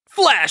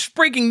Flash!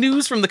 Breaking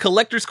news from the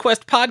Collector's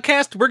Quest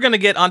podcast. We're going to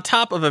get on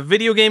top of a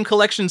video game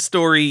collection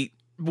story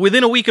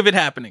within a week of it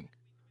happening.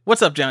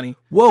 What's up, Johnny?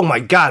 Whoa, my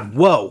God.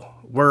 Whoa.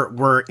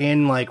 We're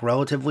in, like,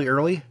 relatively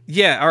early?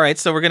 Yeah, all right.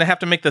 So we're going to have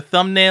to make the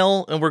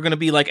thumbnail, and we're going to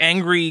be like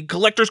angry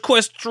Collector's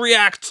Quest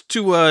react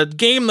to a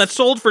game that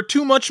sold for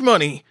too much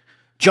money.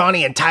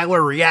 Johnny and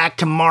Tyler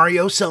react to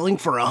Mario selling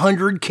for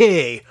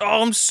 $100K.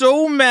 Oh, I'm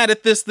so mad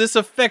at this. This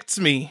affects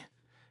me.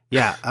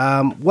 Yeah,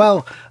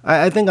 well,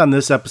 I think on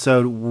this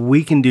episode,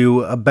 we can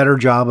do a better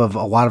job of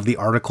a lot of the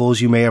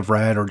articles you may have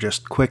read or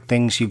just quick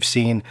things you've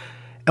seen,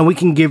 and we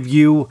can give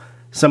you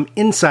some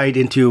insight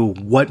into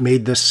what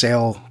made this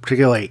sale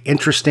particularly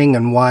interesting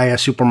and why a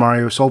Super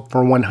Mario sold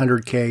for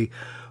 $100K.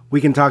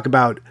 We can talk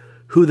about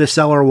who the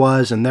seller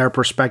was and their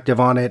perspective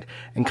on it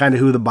and kind of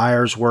who the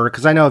buyers were.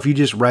 Because I know if you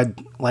just read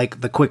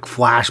like the quick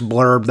flash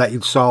blurb that you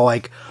saw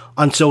like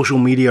on social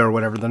media or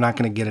whatever, they're not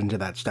going to get into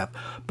that stuff.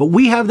 But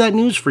we have that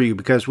news for you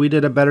because we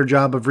did a better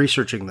job of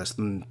researching this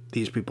than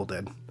these people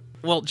did.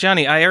 Well,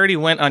 Johnny, I already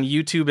went on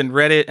YouTube and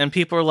read it, and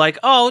people are like,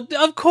 oh,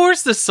 of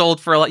course this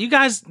sold for a lot. You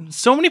guys,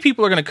 so many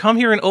people are going to come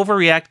here and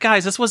overreact.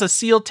 Guys, this was a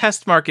sealed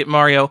test market,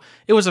 Mario.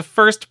 It was a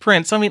first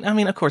print. So, I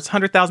mean, of course,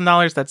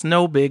 $100,000, that's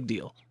no big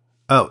deal.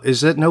 Oh,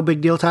 is it no big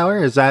deal,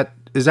 Tyler? Is that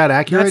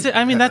accurate? That's it.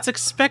 I mean, that's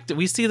expected.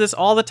 We see this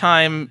all the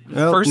time.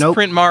 First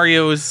print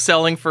Mario is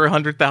selling for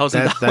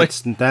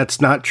 $100,000. That's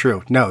not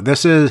true. No,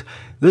 this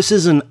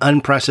is an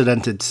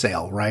unprecedented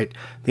sale, right?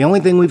 The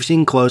only thing we've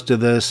seen close to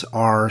this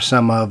are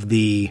some of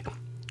the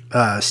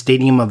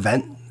stadium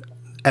event,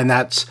 and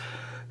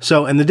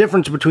the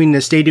difference between the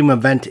stadium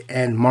event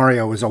and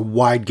Mario is a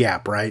wide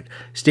gap, right?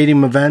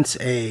 Stadium event's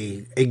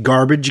a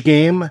garbage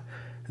game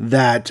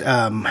that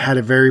had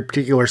a very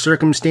particular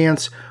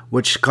circumstance,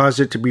 which caused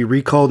it to be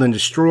recalled and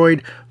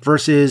destroyed,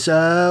 versus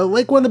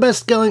like one of the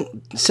best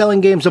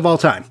selling games of all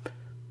time.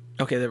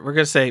 Okay, we're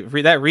going to say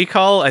that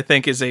recall, I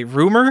think, is a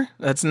rumor.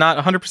 That's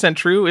not 100%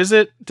 true, is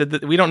it?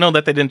 We don't know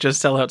that they didn't just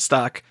sell out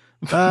stock.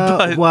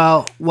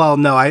 Well,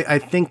 no, I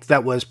think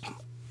that was...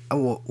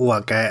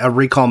 Look, a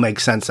recall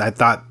makes sense. I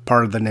thought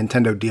part of the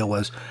Nintendo deal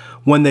was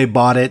when they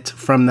bought it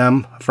from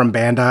them, from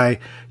Bandai,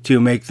 to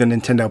make the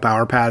Nintendo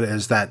Power Pad,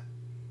 is that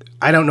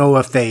I don't know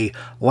if they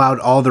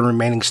allowed all the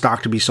remaining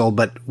stock to be sold,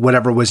 but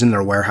whatever was in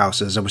their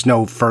warehouses, there was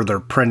no further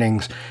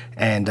printings,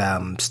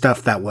 and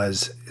stuff that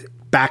was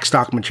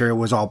backstock material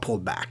was all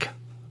pulled back.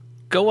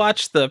 Go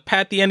watch the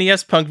Pat the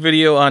NES Punk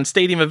video on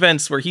Stadium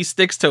Events where he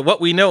sticks to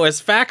what we know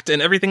as fact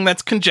and everything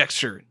that's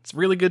conjecture. It's a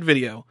really good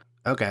video.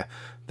 Okay.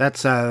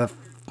 That's the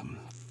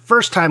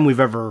first time we've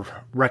ever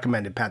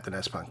recommended Pat the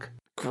NES Punk.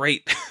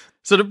 Great.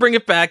 So to bring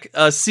it back,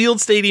 sealed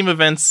Stadium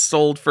Events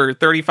sold for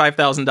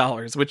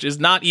 $35,000, which is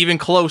not even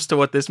close to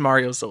what this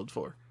Mario sold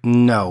for.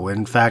 No,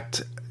 in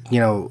fact,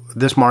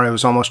 this Mario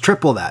is almost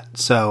triple that.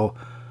 So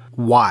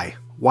why?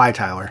 Why,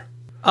 Tyler?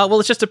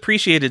 Well, it's just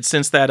appreciated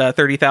since that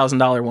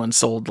 $30,000 one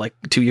sold like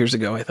 2 years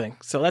ago, I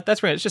think. So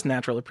that's right. It's just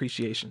natural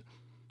appreciation.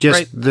 Just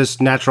right? This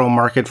natural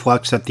market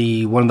flux that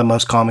one of the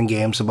most common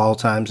games of all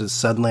times is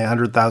suddenly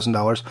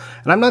 $100,000.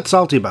 And I'm not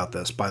salty about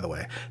this, by the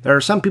way. There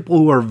are some people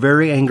who are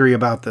very angry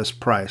about this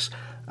price.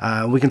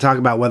 We can talk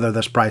about whether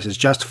this price is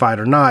justified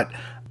or not.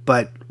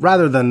 But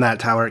rather than that,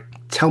 Tyler,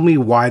 tell me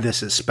why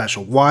this is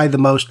special. Why the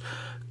most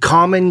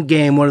common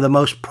game, one of the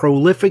most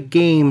prolific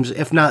games,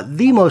 if not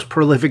the most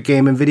prolific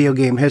game in video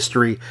game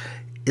history,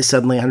 is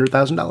suddenly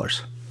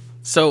 $100,000.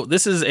 So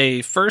this is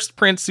a first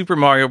print Super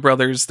Mario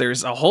Brothers.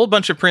 There's a whole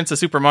bunch of prints of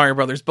Super Mario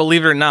Brothers.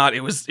 Believe it or not,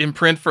 it was in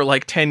print for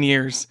like 10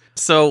 years.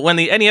 So when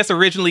the NES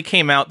originally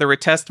came out, there were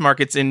test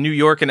markets in New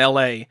York and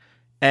LA.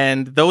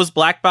 And those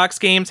black box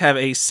games have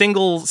a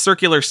single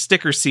circular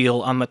sticker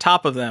seal on the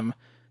top of them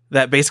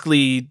that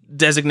basically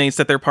designates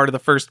that they're part of the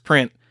first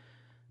print.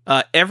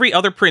 Every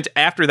other print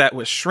after that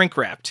was shrink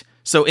wrapped.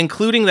 So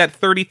including that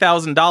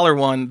 $30,000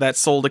 one that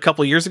sold a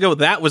couple years ago,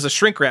 that was a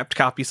shrink-wrapped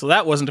copy, so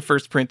that wasn't a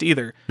first print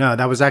either. No,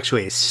 that was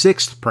actually a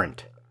sixth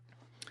print.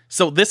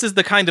 So this is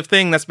the kind of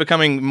thing that's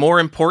becoming more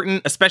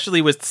important,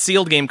 especially with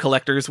sealed game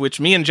collectors,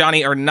 which me and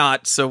Johnny are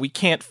not, so we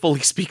can't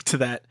fully speak to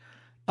that.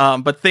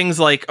 But things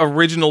like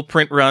original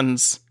print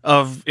runs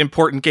of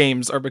important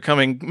games are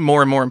becoming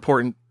more and more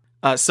important.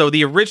 So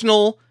the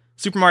original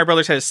Super Mario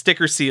Brothers had a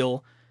sticker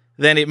seal.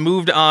 Then it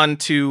moved on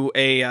to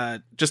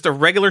just a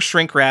regular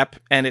shrink wrap,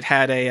 and it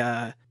had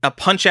a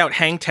punch-out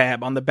hang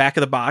tab on the back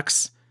of the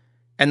box.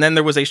 And then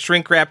there was a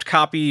shrink-wrapped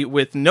copy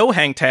with no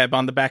hang tab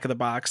on the back of the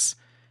box.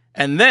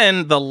 And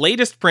then the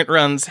latest print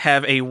runs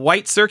have a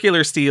white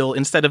circular seal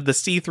instead of the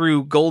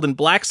see-through gold and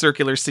black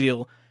circular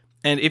seal.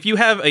 And if you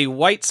have a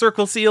white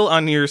circle seal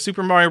on your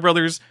Super Mario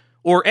Brothers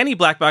or any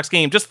black box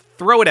game, just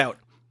throw it out.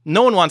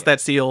 No one wants that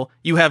seal.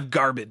 You have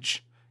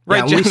garbage.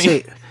 Right, yeah,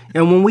 Johnny?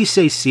 When we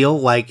say seal,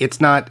 like,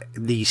 it's not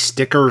the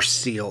sticker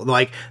seal,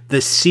 like the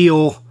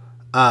seal,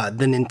 the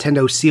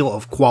Nintendo seal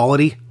of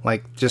quality,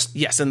 like just...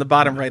 Yes, in the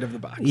bottom right of the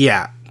box.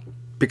 Yeah,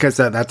 because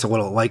that's a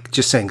little, like,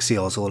 just saying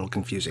seal is a little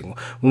confusing.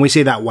 When we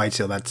say that white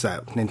seal, that's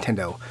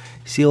Nintendo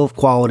seal of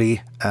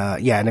quality.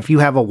 Yeah, and if you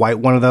have a white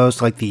one of those,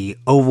 like the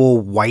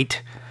oval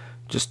white,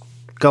 just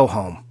go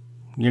home.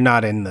 You're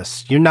not in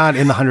this. You're not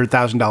in the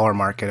 $100,000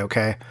 market,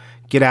 okay?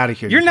 Get out of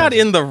here. You're not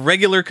in the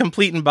regular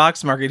complete in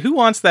box market. Who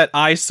wants that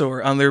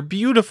eyesore on their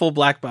beautiful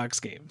black box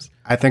games?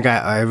 I think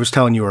I was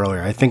telling you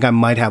earlier. I think I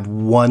might have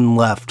one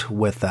left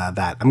with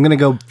that. I'm gonna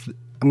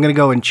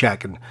go and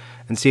check and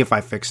see if I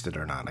fixed it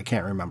or not. I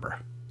can't remember.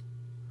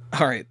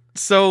 All right.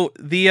 So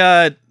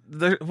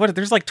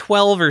there's like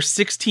 12 or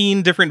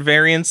 16 different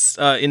variants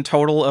in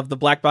total of the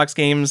black box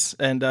games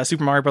and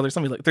Super Mario Brothers.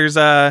 Let me look. There's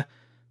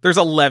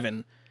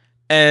 11,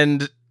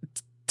 and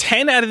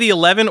 10 out of the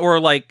 11 or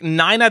like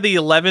 9 out of the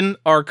 11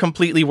 are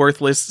completely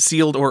worthless,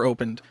 sealed or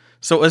opened.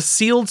 So a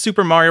sealed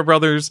Super Mario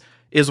Brothers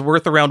is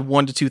worth around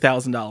 $1,000 to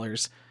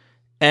 $2,000.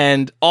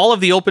 And all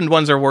of the opened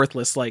ones are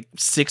worthless, like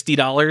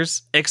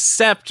 $60,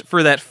 except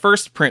for that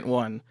first print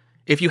one.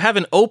 If you have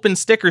an open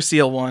sticker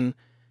seal one,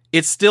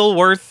 it's still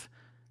worth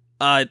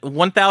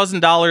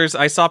 $1,000.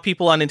 I saw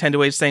people on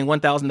Nintendo Age saying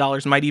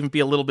 $1,000 might even be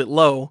a little bit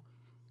low.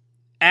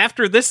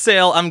 After this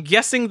sale, I'm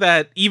guessing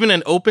that even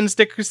an open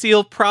sticker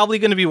seal probably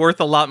going to be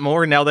worth a lot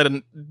more now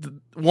that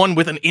one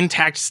with an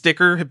intact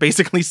sticker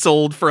basically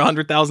sold for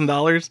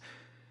 $100,000.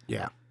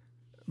 Yeah.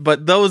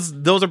 But those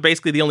are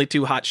basically the only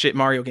two hot shit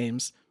Mario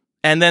games.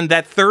 And then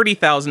that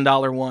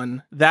 $30,000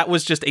 one, that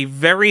was just a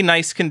very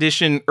nice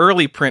condition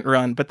early print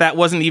run, but that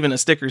wasn't even a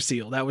sticker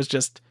seal. That was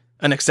just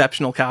an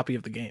exceptional copy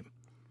of the game.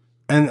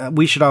 And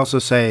we should also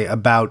say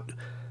about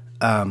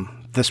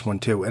this one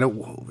too,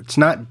 and it's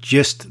not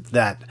just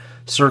that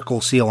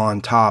circle seal on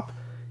top,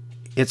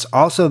 it's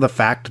also the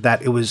fact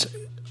that it was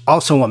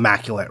also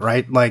immaculate,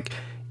 right? Like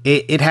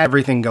it had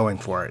everything going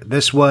for it.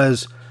 This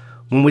was,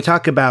 when we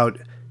talk about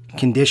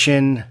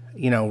condition,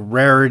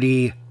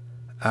 rarity,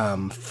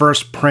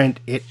 first print,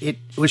 it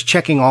was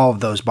checking all of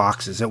those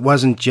boxes. It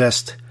wasn't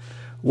just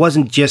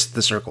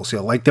the circle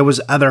seal. Like there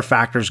was other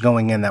factors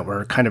going in that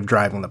were kind of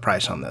driving the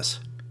price on this.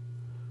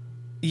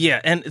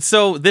 Yeah, and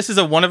so this is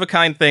a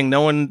one-of-a-kind thing.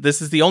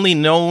 This is the only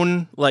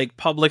known, like,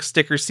 public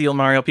sticker seal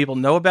Mario people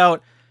know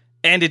about,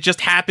 and it just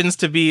happens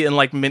to be in,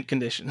 like, mint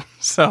condition.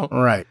 So,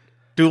 right.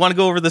 Do we want to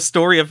go over the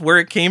story of where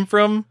it came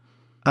from?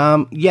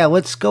 Yeah,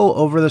 let's go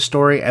over the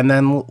story, and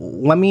then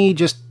let me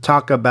just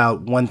talk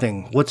about one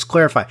thing. Let's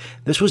clarify.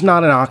 This was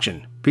not an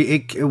auction.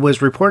 It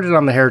was reported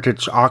on the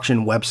Heritage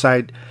Auction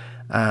website,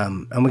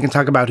 and we can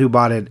talk about who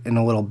bought it in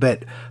a little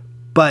bit,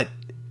 but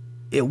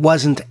it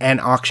wasn't an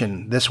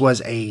auction. This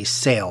was a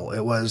sale.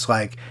 It was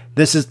like,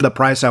 this is the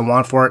price I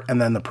want for it, and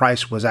then the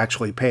price was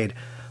actually paid.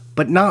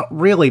 But not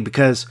really,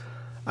 because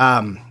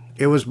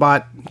it was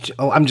bought...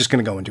 Oh, I'm just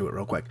going to go into it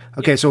real quick.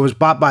 Okay, so it was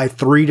bought by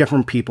 3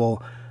 different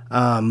people.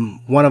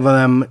 One of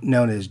them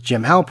known as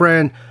Jim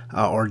Halpern,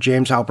 or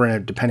James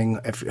Halpern, depending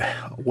if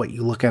what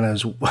you look at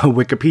his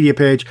Wikipedia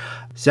page.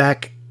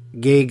 Zach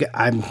Gig,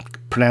 I'm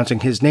pronouncing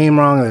his name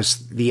wrong,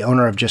 is the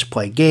owner of Just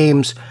Play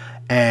Games.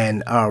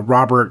 And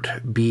Robert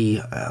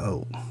B.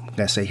 Did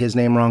I say his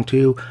name wrong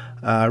too?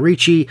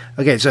 Ricci.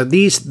 Okay, so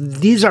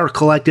these are a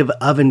collective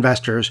of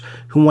investors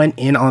who went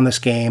in on this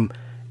game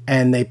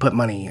and they put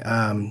money.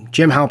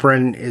 Jim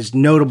Halpern is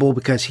notable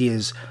because he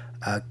is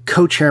a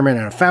co-chairman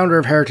and a founder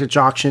of Heritage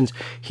Auctions.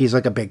 He was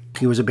a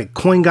big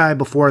coin guy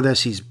before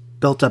this. He's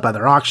built up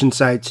other auction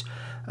sites.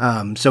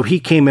 So he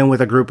came in with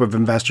a group of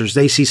investors.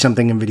 They see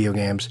something in video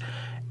games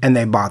and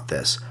they bought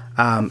this.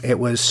 It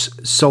was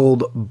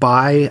sold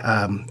by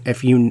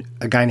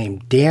a guy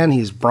named Dan.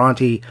 He's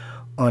Bronte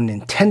on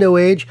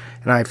Nintendo Age,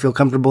 and I feel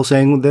comfortable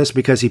saying this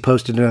because he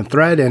posted in a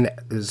thread, and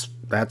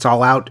that's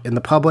all out in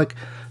the public,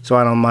 so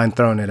I don't mind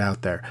throwing it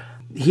out there.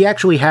 He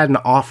actually had an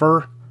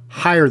offer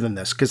higher than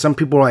this, because some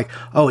people were like,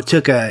 oh, it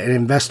took an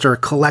investor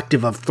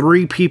collective of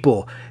 3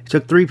 people. It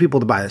took 3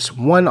 people to buy this.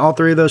 All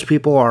 3 of those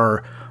people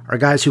are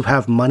guys who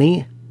have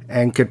money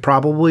and could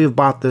probably have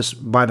bought this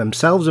by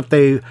themselves if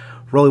they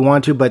really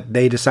want to, but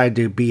they decided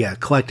to be a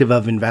collective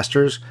of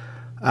investors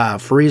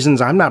for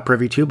reasons I'm not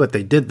privy to, but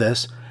they did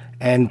this.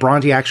 And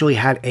Bronte actually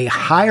had a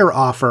higher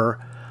offer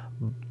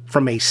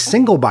from a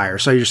single buyer.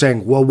 So you're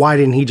saying, well, why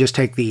didn't he just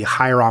take the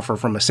higher offer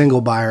from a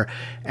single buyer?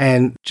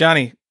 And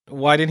Johnny,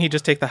 why didn't he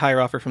just take the higher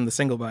offer from the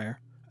single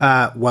buyer?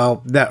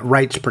 Well, that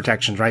rights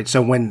protections, right?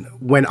 So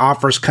when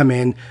offers come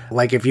in,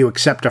 like if you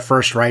accept a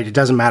first right, it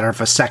doesn't matter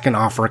if a second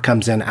offer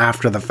comes in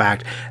after the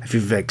fact. If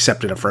you've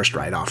accepted a first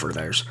right offer,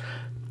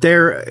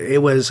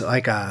 it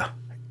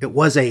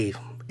was a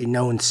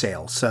known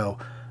sale. So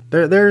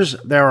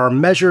there are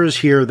measures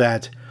here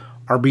that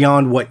are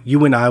beyond what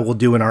you and I will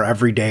do in our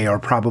everyday or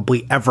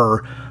probably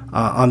ever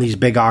on these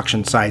big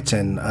auction sites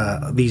and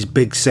these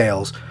big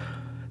sales.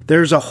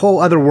 There's a whole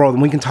other world,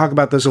 and we can talk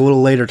about this a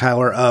little later,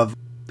 Tyler, of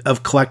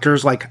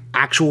collectors, like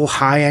actual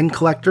high-end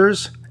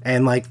collectors,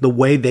 and like the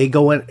way they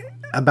go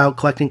about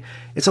collecting.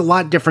 It's a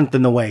lot different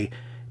than the way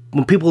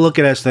when people look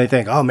at us and they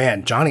think, oh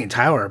man, Johnny and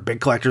Tyler are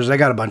big collectors. They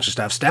got a bunch of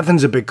stuff.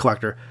 Stefan's a big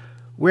collector.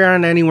 We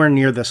aren't anywhere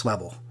near this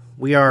level.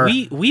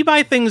 We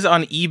buy things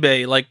on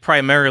eBay, like,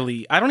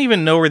 primarily. I don't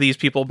even know where these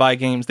people buy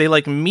games. They,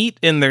 like, meet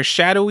in their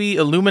shadowy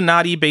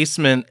Illuminati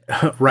basement.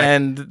 Right.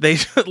 And they,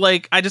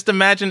 like, I just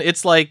imagine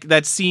it's like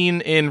that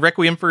scene in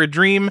Requiem for a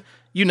Dream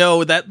You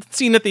know, that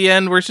scene at the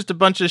end where it's just a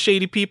bunch of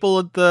shady people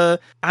at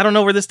I don't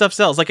know where this stuff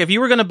sells. Like, if you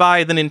were going to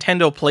buy the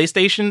Nintendo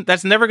PlayStation,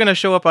 that's never going to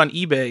show up on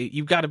eBay.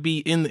 You've got to be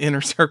in the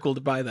inner circle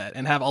to buy that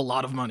and have a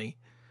lot of money.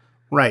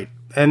 Right.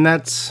 And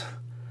that's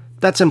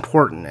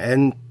important.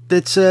 And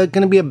it's going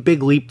to be a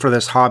big leap for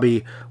this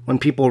hobby when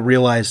people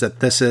realize that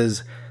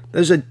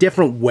there's a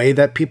different way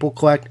that people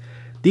collect.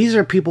 These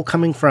are people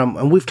coming from,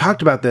 and we've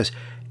talked about this,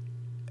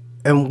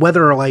 and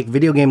whether like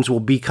video games will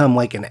become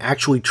like an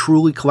actually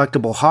truly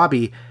collectible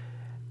hobby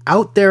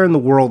out there in the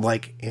world,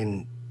 like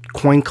in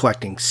coin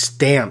collecting,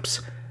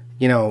 stamps,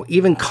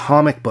 even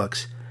comic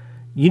books.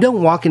 You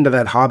don't walk into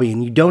that hobby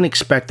and you don't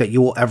expect that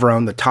you will ever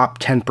own the top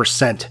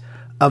 10%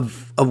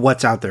 of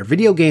what's out there.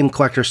 Video game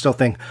collectors still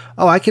think,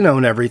 oh, I can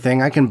own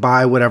everything. I can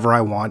buy whatever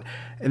I want.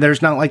 And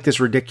there's not like this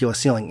ridiculous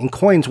ceiling. In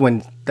coins,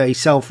 when they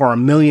sell for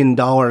 $1 million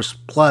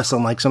plus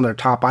on like some of their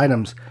top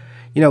items,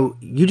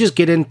 you just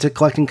get into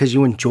collecting because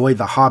you enjoy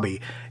the hobby.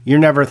 You're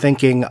never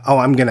thinking, oh,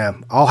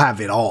 I'll have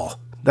it all.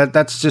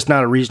 That's just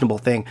not a reasonable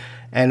thing.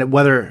 And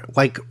whether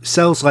like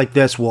sales like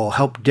this will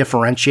help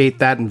differentiate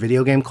that in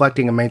video game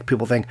collecting and make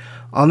people think,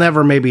 I'll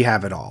never maybe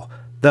have it all.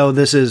 Though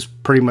this is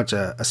pretty much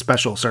a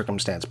special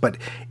circumstance, but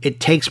it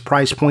takes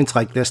price points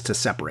like this to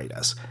separate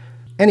us.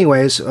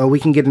 Anyways, we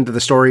can get into the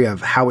story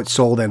of how it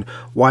sold and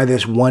why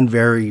this one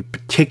very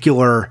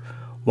particular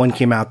one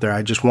came out there.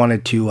 I just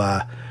wanted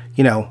to,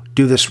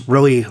 do this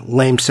really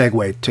lame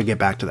segue to get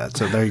back to that.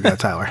 So there you go,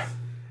 Tyler.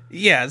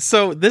 Yeah,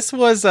 so this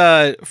was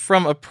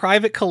from a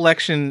private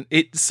collection.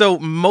 So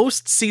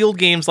most sealed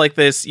games like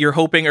this, you're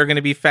hoping are going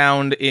to be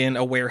found in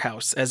a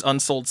warehouse as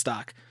unsold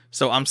stock.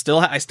 So I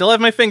still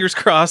have my fingers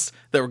crossed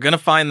that we're going to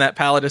find that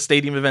pallet of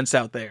Stadium Events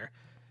out there.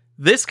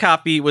 This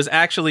copy was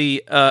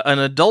actually an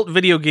adult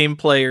video game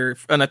player,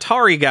 an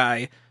Atari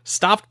guy,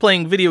 stopped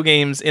playing video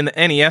games in the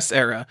NES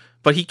era,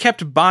 but he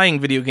kept buying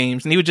video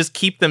games and he would just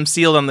keep them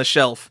sealed on the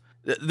shelf.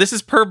 This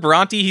is per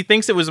Bronte. He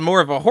thinks it was more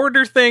of a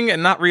hoarder thing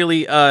and not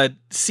really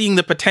seeing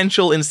the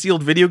potential in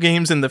sealed video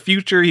games in the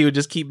future. He would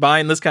just keep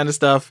buying this kind of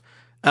stuff.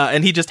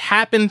 And he just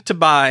happened to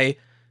buy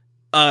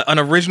an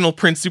original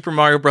print Super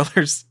Mario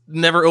Brothers,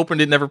 never opened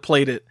it, never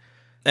played it.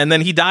 And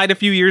then he died a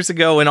few years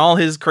ago and all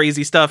his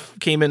crazy stuff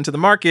came into the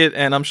market.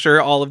 And I'm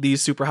sure all of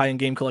these super high-end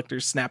game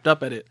collectors snapped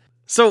up at it.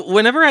 So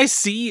whenever I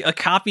see a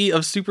copy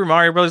of Super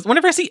Mario Bros.,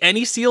 whenever I see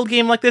any sealed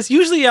game like this,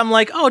 usually I'm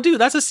like, oh,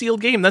 dude, that's a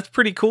sealed game. That's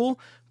pretty cool.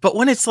 But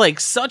when it's like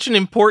such an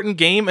important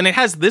game and it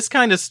has this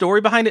kind of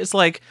story behind it, it's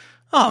like,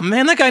 oh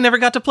man, that guy never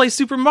got to play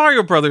Super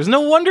Mario Brothers.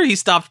 No wonder he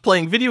stopped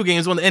playing video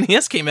games when the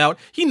NES came out.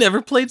 He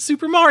never played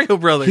Super Mario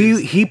Brothers.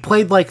 He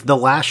played like the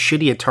last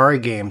shitty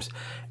Atari games,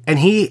 and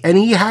he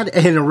had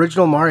an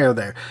original Mario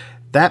there.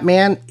 That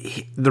man,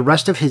 the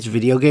rest of his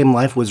video game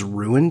life was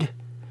ruined.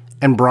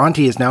 And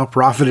Bronte has now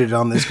profited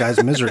on this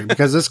guy's misery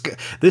because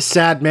this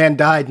sad man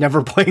died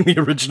never playing the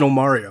original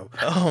Mario.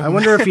 Oh, I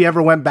wonder if he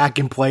ever went back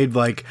and played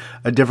like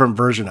a different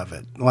version of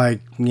it,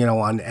 like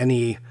on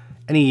any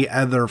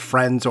other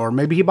friends, or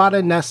maybe he bought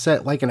a NES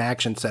set, like an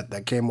action set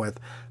that came with.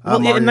 Well,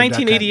 Mario in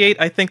 1988,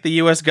 I think the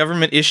U.S.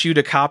 government issued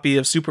a copy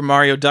of Super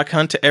Mario Duck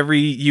Hunt to every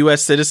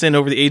U.S. citizen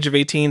over the age of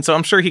 18, so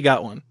I'm sure he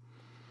got one.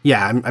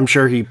 Yeah, I'm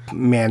sure he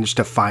managed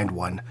to find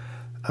one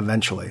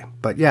eventually.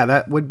 But yeah,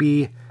 that would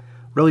be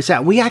really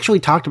sad. We actually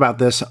talked about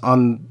this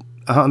on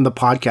the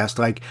podcast,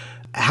 like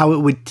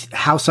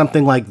how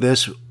something like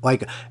this,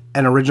 like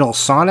an original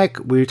Sonic,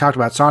 we talked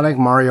about Sonic,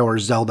 Mario, or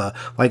Zelda,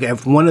 like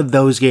if one of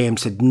those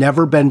games had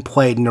never been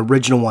played, an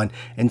original one,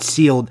 and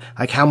sealed,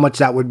 like how much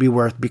that would be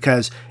worth,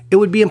 because it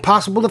would be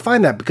impossible to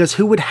find that, because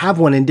who would have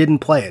one and didn't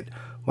play it?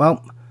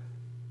 Well,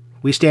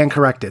 we stand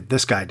corrected.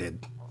 This guy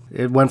did.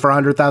 It went for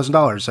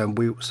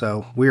 $100,000,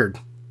 so weird.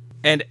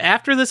 And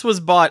after this was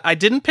bought, I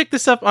didn't pick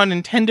this up on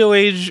Nintendo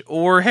Age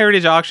or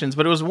Heritage Auctions,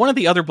 but it was one of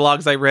the other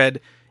blogs I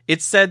read.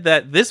 It said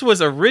that this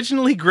was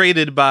originally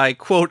graded by,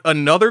 quote,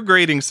 another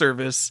grading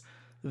service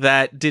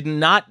that did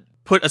not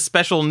put a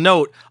special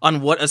note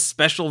on what a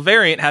special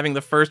variant having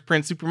the first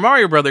print Super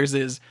Mario Brothers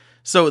is.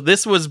 So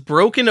this was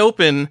broken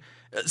open.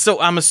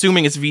 So I'm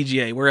assuming it's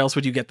VGA. Where else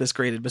would you get this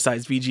graded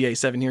besides VGA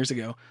 7 years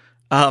ago?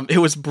 It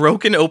was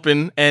broken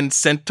open and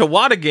sent to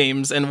Wata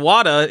Games, and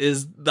Wata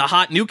is the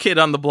hot new kid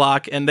on the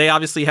block, and they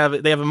obviously have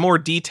a more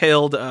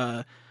detailed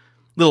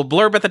little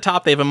blurb at the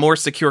top. They have a more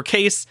secure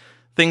case,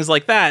 things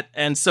like that.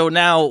 And so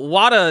now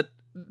Wata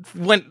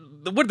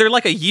they're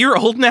like a year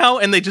old now,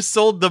 and they just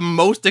sold the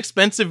most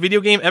expensive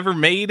video game ever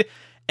made.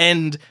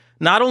 And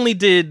not only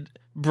did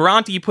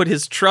Bronte put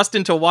his trust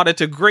into Wata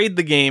to grade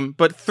the game,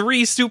 but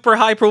 3 super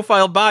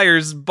high-profile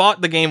buyers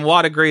bought the game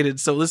Wata graded,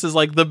 so this is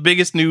like the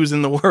biggest news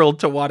in the world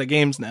to Wata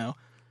Games now.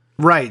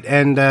 Right,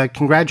 and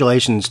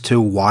congratulations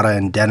to Wata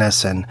and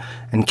Dennis and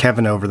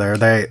Kevin over there.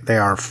 They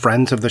are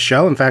friends of the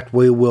show. In fact,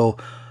 we will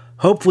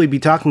hopefully be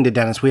talking to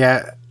Dennis. We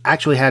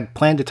actually had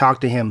planned to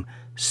talk to him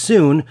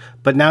soon,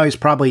 but now he's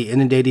probably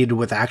inundated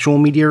with actual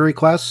media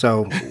requests,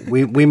 so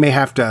we may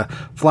have to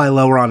fly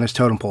lower on his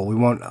totem pole. We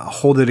won't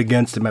hold it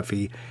against him if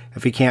he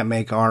can't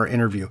make our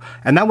interview.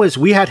 And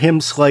we had him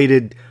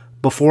slated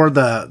before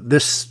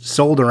this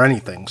sold or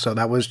anything, so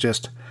that was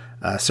just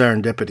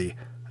serendipity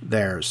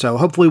there. So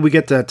hopefully we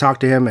get to talk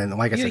to him, and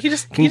like I said, he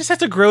just has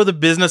to grow the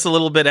business a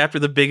little bit after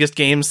the biggest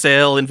game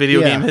sale in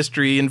video game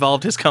history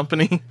involved his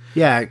company.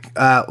 Yeah,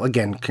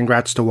 again,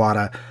 congrats to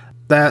WATA.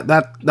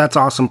 That's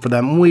awesome for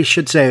them. We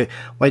should say,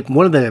 like,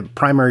 one of the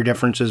primary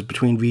differences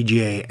between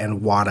VGA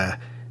and WATA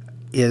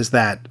is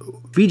that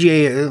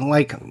VGA,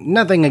 like,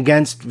 nothing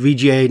against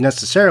VGA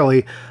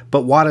necessarily,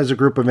 but WATA is a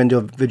group of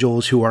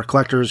individuals who are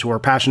collectors, who are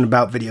passionate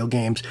about video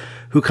games,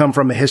 who come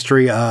from a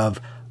history of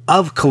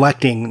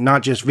collecting,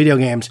 not just video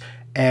games.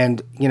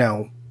 And, you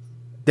know,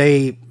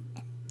 they,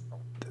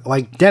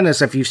 like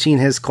Dennis, if you've seen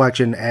his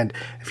collection, and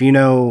if you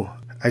know,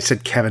 I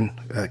said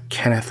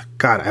Kenneth.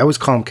 God, I always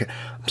call him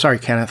I'm sorry,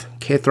 Kenneth.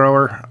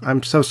 K-Thrower.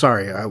 I'm so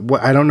sorry.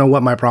 I don't know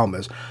what my problem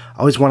is. I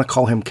always want to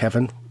call him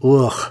Kevin.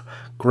 Ugh,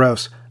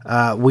 gross.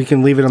 We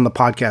can leave it on the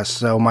podcast,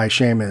 so my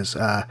shame is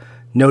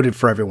noted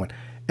for everyone.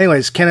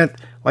 Anyways, Kenneth,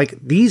 like,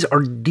 these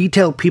are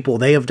detailed people.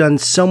 They have done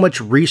so much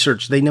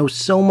research. They know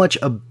so much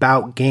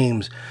about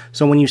games.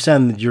 So when you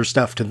send your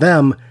stuff to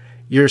them,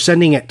 you're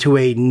sending it to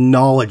a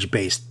knowledge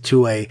base,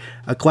 to a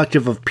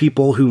collective of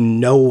people who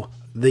know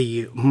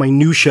the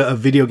minutia of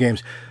video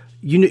games.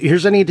 You're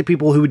sending it to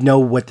people who would know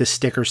what the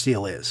sticker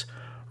seal is,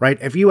 right?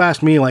 If you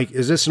ask me, like,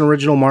 is this an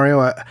original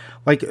Mario?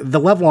 Like, the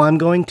level I'm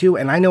going to,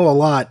 and I know a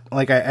lot,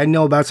 like, I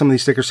know about some of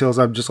these sticker seals,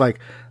 I'm just like,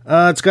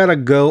 it's got a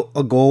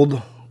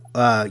gold,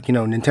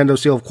 Nintendo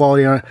seal of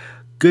quality on it.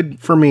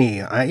 Good for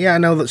me. I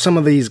know that some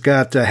of these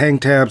got hang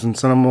tabs, and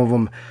some of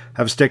them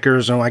have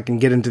stickers, and I can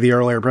get into the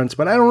earlier prints,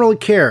 but I don't really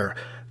care.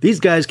 These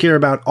guys care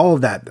about all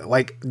of that,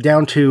 like,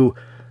 down to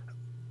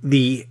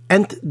the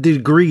nth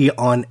degree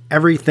on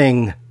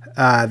everything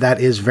that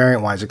is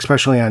variant-wise,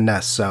 especially on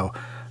NES. So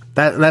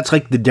that's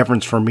like the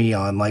difference for me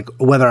on, like,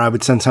 whether I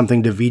would send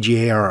something to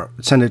VGA or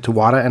send it to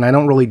WATA, and I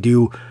don't really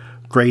do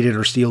graded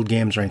or sealed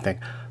games or anything.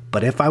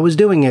 But if I was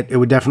doing it, it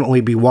would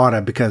definitely be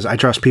WATA, because I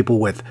trust people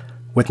with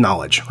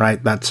knowledge, right?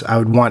 I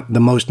would want the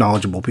most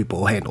knowledgeable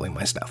people handling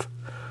my stuff.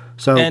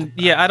 So, and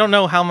yeah, I don't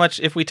know how much,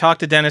 if we talk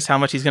to Dennis, how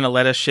much he's going to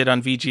let us shit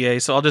on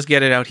VGA, so I'll just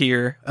get it out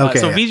here. Okay,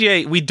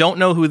 VGA, we don't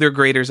know who their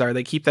graders are.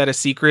 They keep that a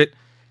secret,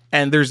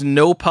 and there's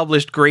no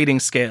published grading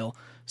scale.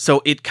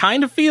 So it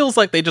kind of feels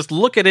like they just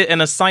look at it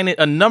and assign it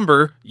a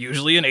number,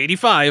 usually an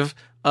 85,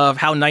 of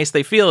how nice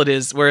they feel it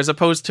is, whereas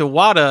opposed to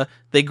WATA,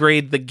 they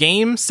grade the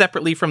game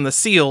separately from the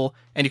seal,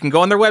 and you can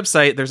go on their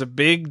website, there's a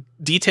big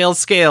detailed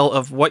scale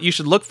of what you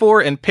should look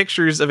for and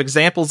pictures of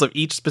examples of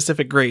each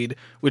specific grade,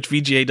 which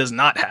VGA does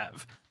not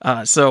have.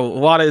 So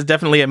WATA is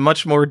definitely a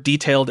much more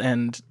detailed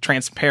and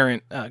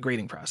transparent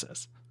grading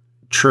process.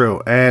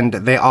 True, and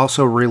they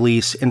also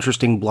release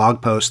interesting blog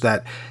posts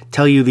that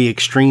tell you the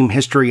extreme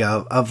history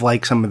of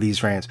like some of these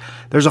variants.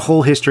 There's a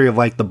whole history of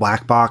like the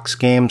black box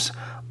games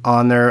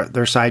on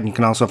their site, and you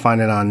can also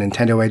find it on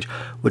Nintendo Age,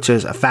 which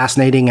is a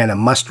fascinating and a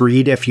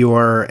must-read if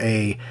you're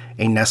a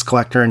NES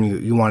collector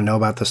and you want to know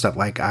about this stuff.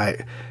 Like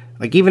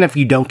even if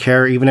you don't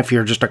care, even if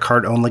you're just a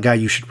card-only guy,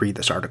 you should read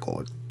this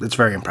article. It's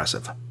very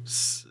impressive.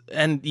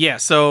 And yeah,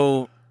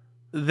 so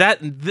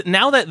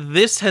now that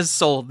this has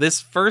sold, this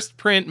first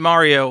print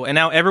Mario, and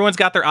now everyone's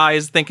got their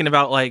eyes thinking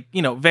about, like,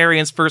 you know,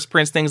 variants, first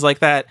prints, things like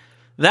that,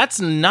 that's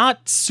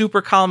not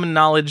super common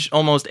knowledge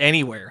almost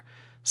anywhere.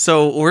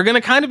 So we're going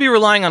to kind of be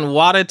relying on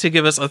WATA to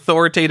give us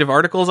authoritative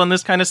articles on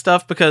this kind of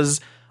stuff, because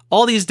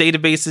all these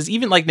databases,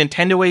 even like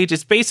Nintendo Age,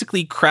 it's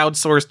basically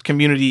crowdsourced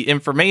community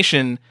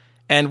information,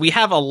 and we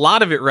have a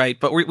lot of it right,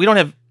 but we don't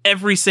have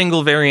every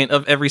single variant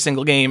of every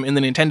single game in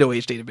the Nintendo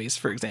Age database,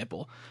 for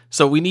example.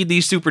 So we need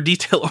these super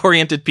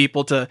detail-oriented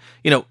people to,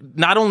 you know,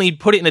 not only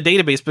put it in a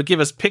database, but give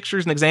us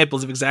pictures and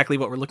examples of exactly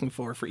what we're looking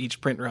for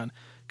each print run.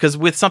 Because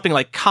with something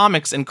like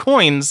comics and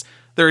coins,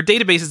 there are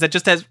databases that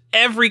just has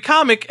every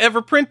comic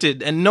ever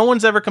printed, and no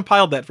one's ever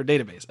compiled that for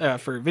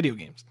video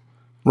games.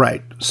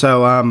 Right.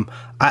 So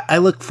I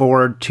look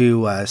forward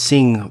to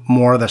seeing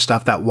more of the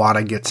stuff that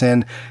WATA gets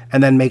in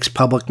and then makes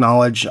public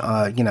knowledge,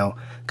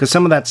 because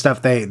some of that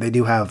stuff they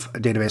do have a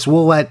database.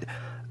 We'll let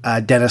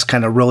Dennis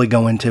kind of really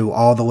go into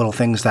all the little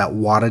things that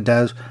WATA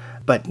does.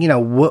 But, you know,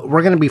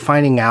 we're going to be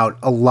finding out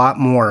a lot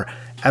more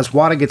as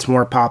WATA gets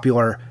more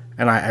popular,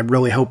 and I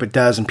really hope it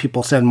does, and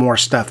people send more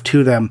stuff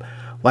to them,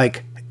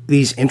 like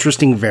these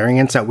interesting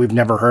variants that we've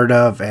never heard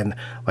of, and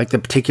like the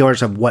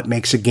particulars of what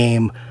makes a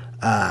game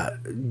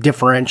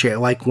differentiate,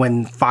 like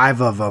when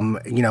 5 of them,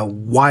 you know,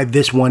 why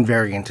this one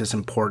variant is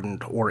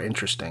important or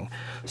interesting.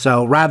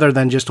 So rather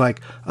than just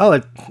like,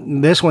 oh,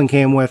 this one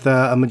came with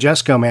a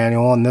Majesco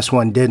manual and this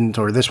one didn't,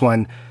 or this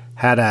one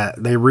had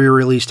they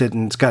re-released it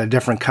and it's got a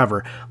different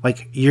cover,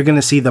 like you're going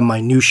to see the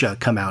minutia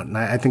come out, and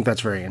I think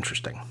that's very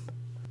interesting.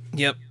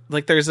 Yep.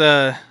 Like there's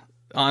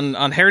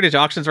on Heritage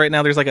Auctions right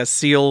now, there's like a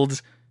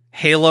sealed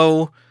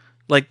Halo,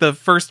 like the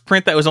first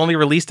print that was only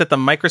released at the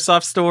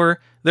Microsoft store.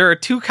 There are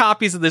 2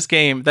 copies of this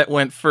game that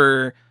went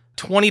for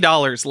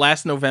 $20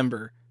 last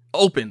November,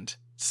 opened.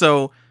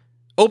 So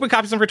open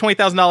copies went for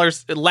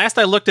 $20,000. Last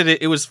I looked at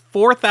it, it was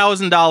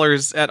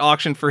 $4,000 at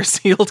auction for a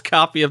sealed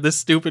copy of this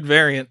stupid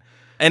variant.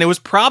 And it was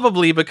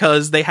probably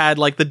because they had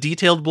like the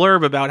detailed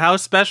blurb about how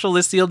special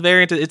this sealed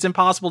variant is. It's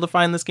impossible to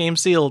find this game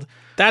sealed.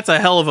 That's a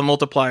hell of a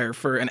multiplier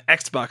for an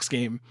Xbox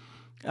game.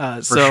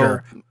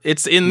 Sure.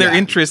 It's in their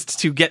interest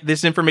to get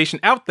this information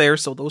out there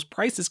so those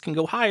prices can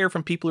go higher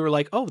from people who are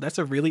like, oh, that's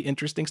a really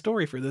interesting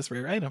story for this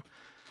rare item.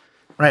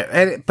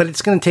 Right, but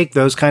it's going to take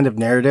those kind of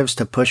narratives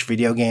to push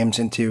video games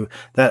into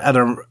that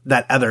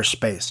other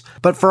space.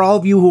 But for all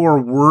of you who are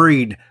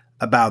worried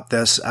about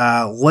this,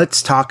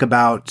 let's talk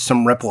about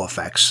some ripple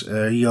effects.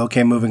 Are you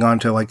okay moving on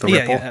to like the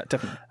ripple? Yeah,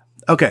 definitely.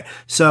 Okay,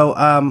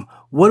 so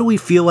what do we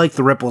feel like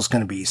the ripple is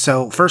going to be?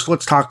 So first,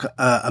 let's talk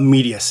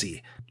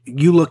immediacy.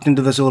 You looked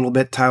into this a little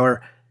bit,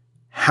 Tyler.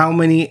 How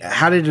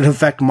did it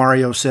affect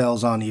Mario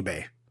sales on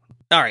eBay?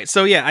 All right,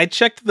 so yeah, I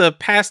checked the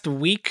past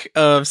week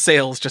of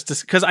sales just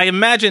because I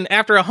imagine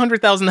after a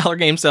 $100,000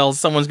 game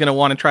sells, someone's going to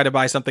want to try to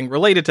buy something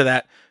related to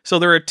that. So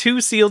there are 2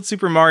 sealed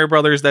Super Mario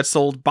Brothers that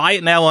sold buy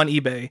it now on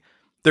eBay.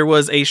 There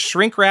was a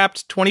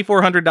shrink-wrapped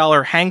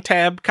 $2,400 hang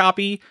tab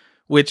copy,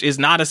 which is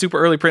not a super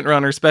early print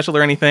run or special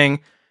or anything.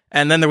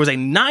 And then there was a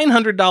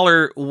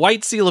 $900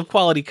 white seal of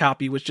quality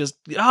copy, which just,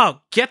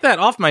 get that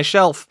off my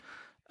shelf.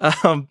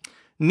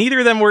 Neither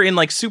of them were in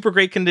like super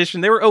great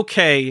condition. They were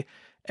okay.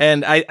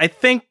 And I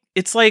think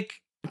it's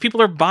like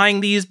people are buying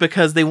these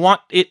because they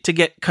want it to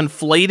get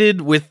conflated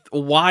with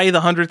why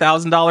the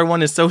 $100,000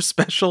 one is so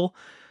special.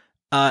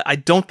 I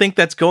don't think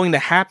that's going to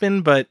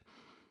happen, but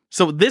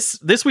so this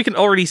we can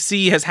already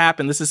see has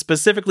happened. This is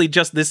specifically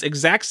just this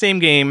exact same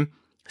game,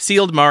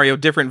 sealed Mario,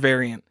 different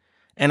variant.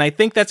 And I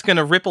think that's going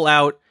to ripple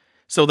out.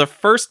 So the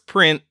first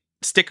print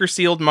sticker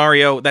sealed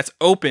Mario that's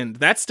opened,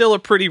 that's still a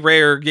pretty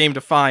rare game to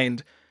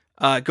find.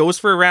 Goes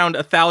for around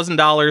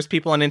 $1,000.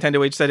 People on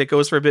Nintendo Age said it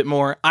goes for a bit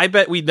more. I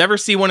bet we'd never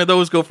see one of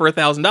those go for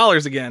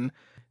 $1,000 again.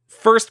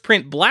 First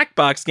print black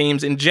box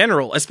games in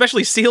general,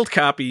 especially sealed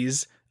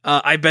copies,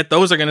 I bet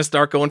those are going to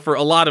start going for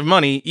a lot of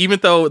money, even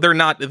though they're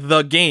not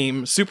the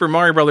game. Super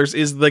Mario Brothers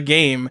is the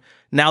game.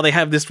 Now they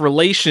have this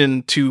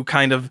relation to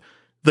kind of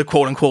the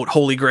quote-unquote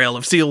holy grail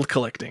of sealed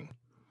collecting.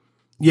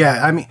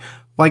 Yeah, I mean,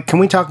 like, can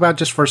we talk about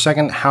just for a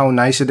second how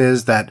nice it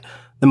is that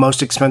the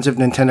most expensive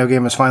Nintendo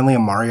game is finally a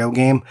Mario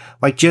game?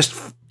 Like,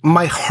 just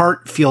my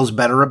heart feels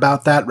better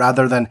about that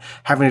rather than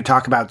having to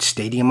talk about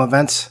stadium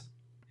events.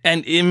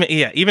 And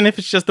even if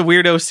it's just the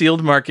weirdo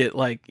sealed market,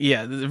 like,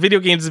 the video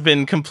games have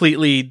been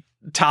completely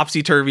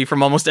topsy-turvy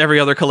from almost every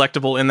other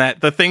collectible in that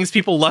the things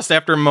people lust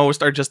after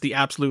most are just the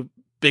absolute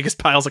biggest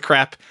piles of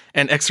crap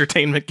and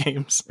entertainment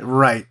games.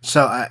 Right.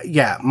 So,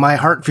 my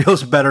heart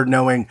feels better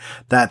knowing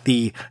that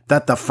the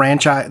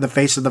franchise, the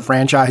face of the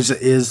franchise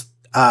is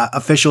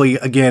officially,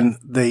 again,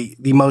 the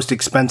most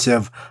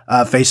expensive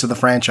face of the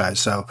franchise.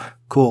 So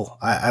cool.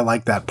 I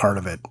like that part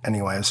of it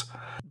anyways.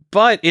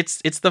 But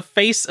it's the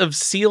face of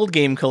sealed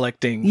game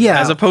collecting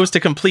as opposed to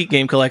complete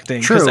game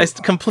collecting. True. Because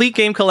complete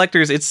game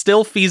collectors, it's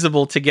still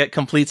feasible to get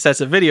complete sets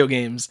of video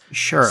games.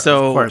 Sure,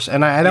 so, of course.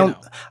 And I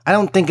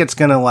don't think it's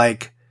going to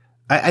like,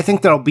 I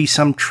think there'll be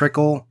some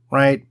trickle,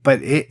 right?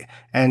 But a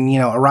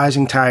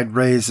rising tide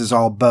raises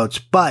all boats.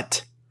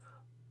 But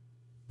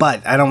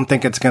I don't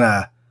think it's going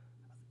to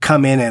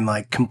come in and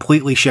like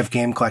completely shift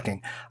game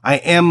collecting. I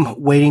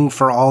am waiting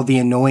for all the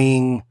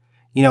annoying,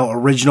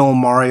 original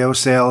Mario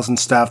sales and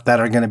stuff that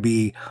are going to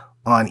be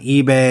on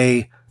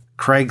eBay,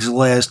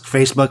 Craigslist,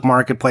 Facebook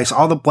Marketplace,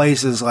 all the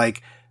places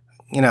like,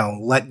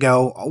 Let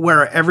Go,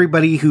 where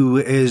everybody who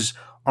is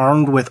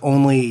armed with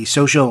only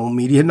social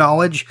media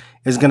knowledge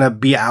is going to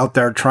be out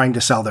there trying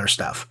to sell their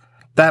stuff.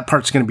 That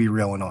part's going to be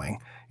real annoying.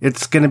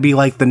 It's going to be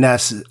like the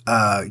NES,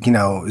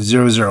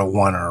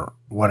 001 or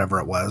whatever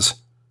it was.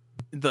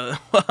 The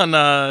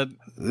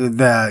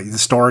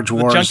Storage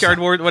Wars. The Junkyard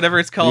War, whatever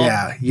it's called.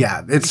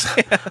 Yeah. It's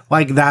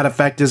like that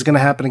effect is going to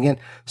happen again.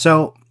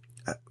 So,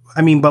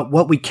 I mean, but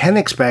what we can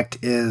expect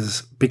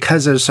is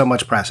because there's so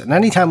much press, and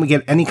anytime we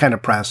get any kind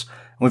of press,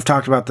 and we've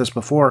talked about this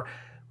before,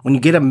 when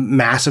you get a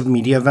massive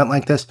media event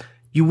like this,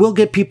 you will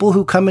get people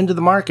who come into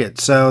the market.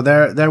 So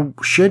there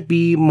should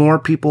be more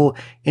people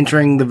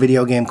entering the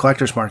video game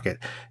collectors market.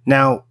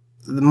 Now,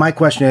 my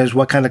question is,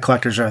 what kind of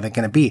collectors are they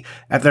going to be?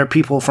 If they're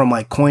people from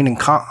like coin and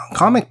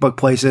comic book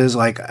places,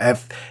 like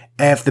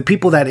if the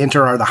people that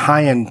enter are the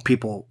high end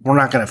people, we're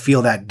not going to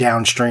feel that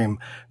downstream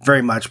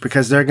very much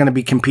because they're going to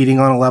be competing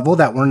on a level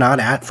that we're not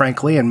at,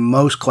 frankly. And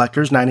most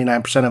collectors,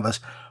 99% of us,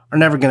 are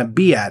never going to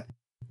be at.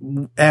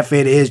 If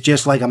it is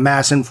just like a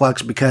mass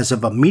influx because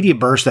of a media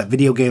burst that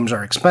video games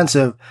are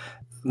expensive,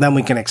 then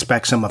we can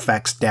expect some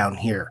effects down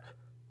here.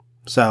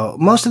 So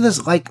most of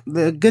this, like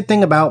the good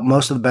thing about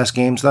most of the best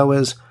games though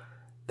is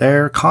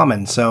they're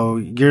common. So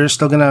you're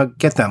still going to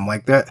get them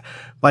like that.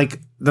 Like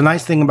the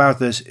nice thing about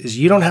this is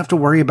you don't have to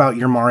worry about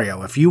your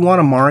Mario. If you want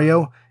a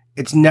Mario,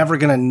 it's never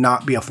going to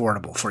not be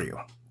affordable for you.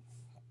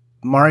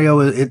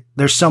 Mario,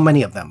 there's so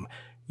many of them.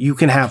 You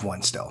can have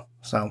one still.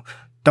 So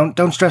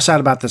don't stress out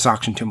about this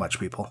auction too much,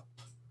 people.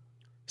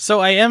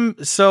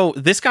 So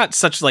this got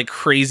such like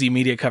crazy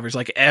media coverage.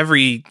 Like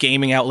every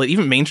gaming outlet,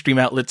 even mainstream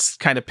outlets,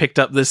 kind of picked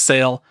up this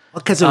sale.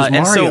 Because it was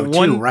Mario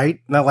too, right?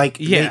 They're like,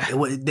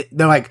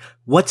 they're like,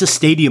 what's a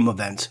stadium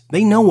event?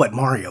 They know what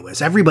Mario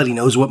is. Everybody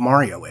knows what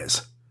Mario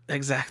is.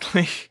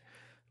 Exactly.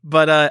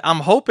 But I'm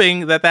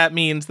hoping that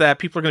means that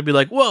people are going to be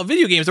like, well,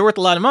 video games are worth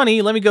a lot of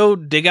money. Let me go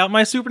dig out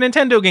my Super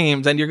Nintendo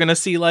games. And you're going to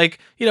see like,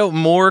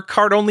 more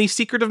card-only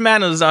Secret of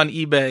Manas on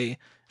eBay.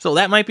 So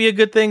that might be a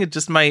good thing.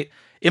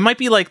 It might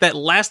be like that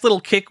last little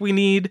kick we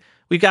need.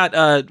 We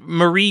got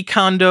Marie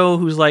Kondo,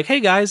 who's like, hey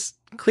guys,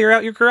 clear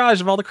out your garage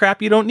of all the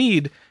crap you don't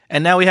need.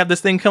 And now we have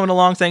this thing coming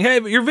along saying, hey,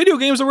 but your video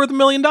games are worth $1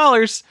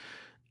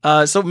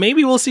 million. So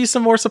maybe we'll see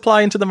some more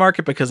supply into the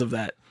market because of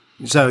that.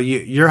 So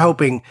you're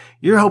hoping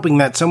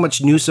that so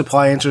much new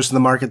supply enters in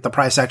the market, the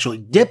price actually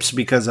dips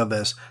because of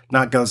this,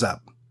 not goes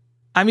up.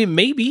 I mean,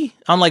 maybe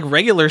on like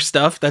regular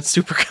stuff that's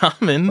super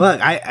common. Look,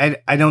 I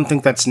don't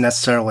think that's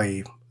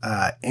necessarily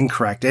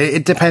incorrect.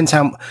 It depends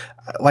how,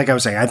 like I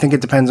was saying, I think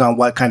it depends on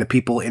what kind of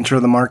people enter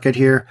the market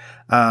here.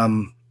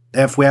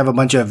 If we have a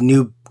bunch of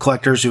noob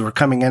collectors who are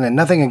coming in, and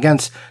nothing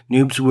against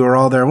noobs, we were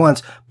all there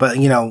once, but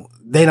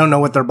they don't know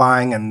what they're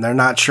buying and they're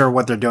not sure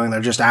what they're doing.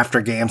 They're just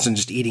after games and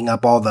just eating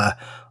up all the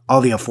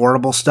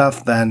affordable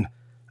stuff. Then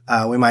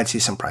we might see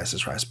some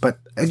prices rise. But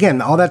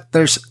again, all that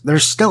there's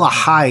still a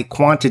high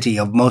quantity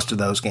of most of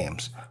those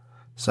games.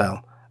 So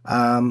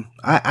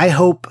I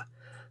hope,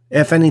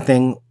 if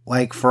anything,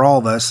 like for all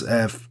of us,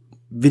 if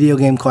video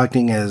game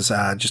collecting is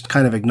just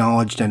kind of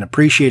acknowledged and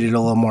appreciated a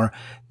little more,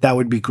 that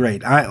would be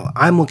great.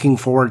 I'm looking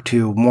forward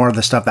to more of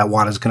the stuff that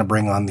Wata's going to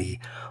bring on the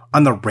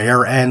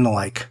rare end,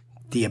 like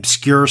the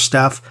obscure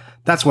stuff.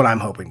 That's what I'm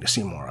hoping to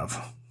see more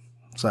of.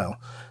 So,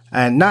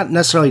 and not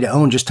necessarily to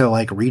own, just to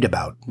like read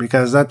about,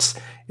 because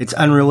it's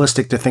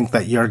unrealistic to think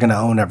that you're going to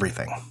own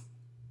everything.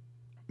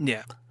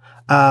 Yeah.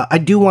 I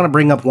do want to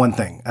bring up one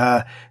thing,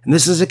 and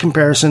this is a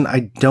comparison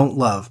I don't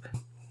love.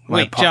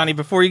 Wait, Johnny,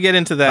 before you get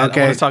into that,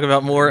 okay. I want to talk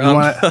about more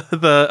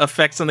the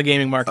effects on the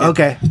gaming market.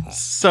 Okay.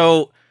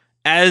 So,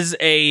 as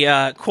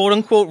a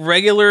quote-unquote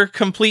regular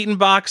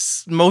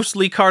complete-in-box,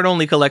 mostly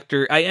card-only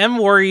collector, I am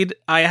worried.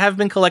 I have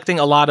been collecting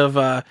a lot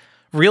of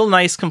real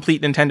nice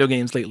complete Nintendo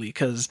games lately,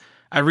 because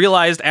I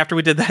realized after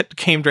we did that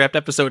Game Draft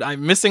episode,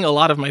 I'm missing a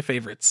lot of my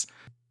favorites.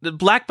 The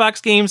black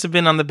box games have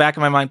been on the back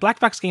of my mind.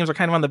 Black box games are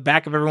kind of on the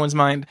back of everyone's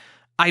mind.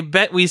 I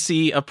bet we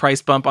see a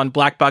price bump on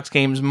black box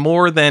games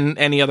more than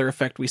any other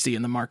effect we see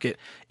in the market.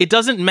 It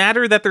doesn't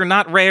matter that they're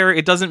not rare.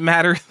 It doesn't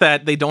matter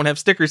that they don't have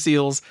sticker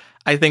seals.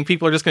 I think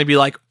people are just going to be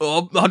like,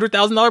 oh,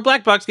 $100,000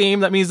 black box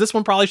game. That means this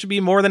one probably should be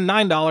more than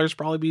 $9,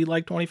 probably be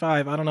like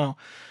 $25. I don't know.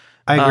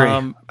 I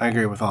agree. I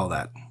agree with all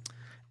that.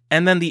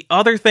 And then the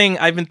other thing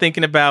I've been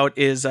thinking about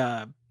is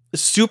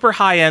super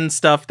high-end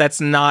stuff that's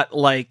not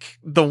like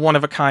the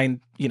one-of-a-kind,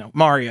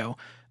 Mario.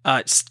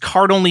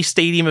 Card-only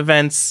stadium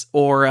events,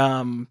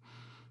 or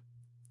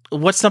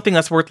what's something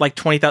that's worth like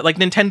 $20,000, like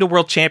Nintendo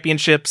World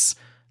Championships,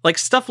 like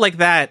stuff like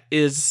that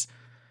is,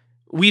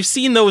 we've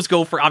seen those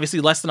go for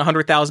obviously less than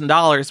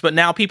 $100,000, but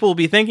now people will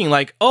be thinking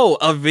like, oh,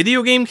 a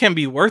video game can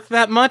be worth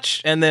that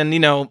much. And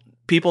then,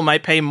 people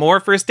might pay more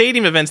for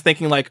stadium events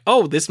thinking like,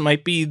 oh, this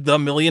might be the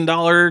 $1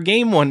 million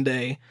game one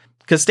day.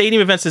 Because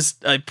stadium events is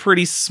a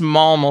pretty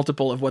small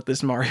multiple of what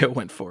this Mario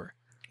went for.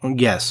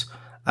 Yes.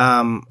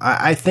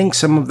 I think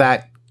some of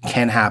that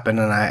can happen,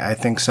 and I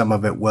think some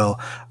of it will.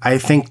 I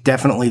think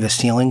definitely the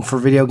ceiling for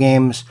video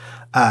games,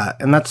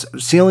 and that's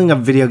ceiling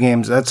of video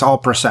games, that's all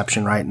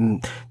perception, right?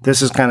 And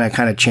this is kind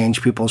of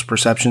change people's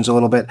perceptions a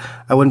little bit.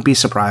 I wouldn't be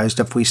surprised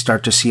if we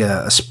start to see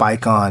a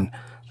spike on,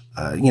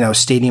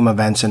 stadium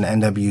events and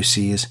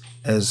NWCs.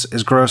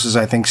 As gross as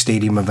I think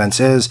stadium events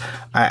is,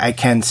 I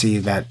can see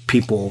that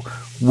people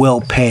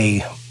will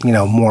pay,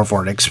 more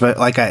for it. But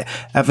like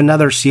if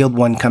another sealed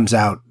one comes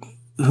out,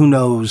 who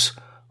knows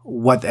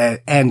what,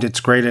 and it's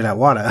graded at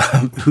Wata,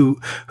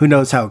 who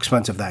knows how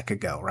expensive that could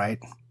go, right?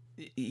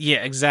 Yeah,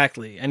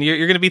 exactly. And you're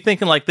going to be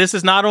thinking like, this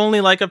is not only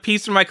like a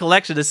piece from my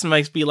collection, this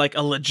might be like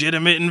a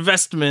legitimate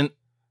investment.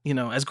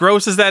 As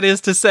gross as that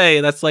is to say,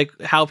 that's like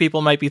how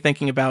people might be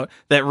thinking about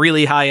that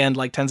really high end,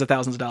 like tens of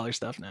thousands of dollars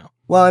stuff now.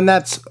 Well, and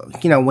that's,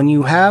 when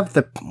you have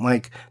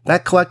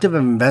that collective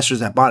of investors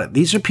that bought it,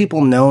 these are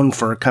people known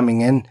for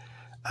coming in,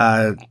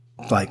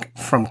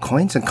 from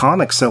coins and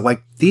comics. So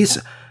like these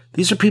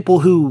are people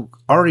who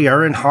already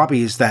are in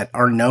hobbies that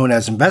are known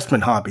as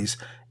investment hobbies,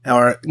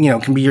 or,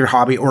 can be your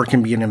hobby or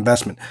can be an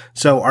investment.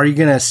 So are you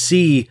going to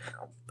see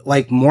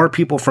like more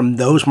people from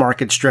those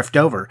markets drift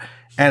over?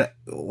 And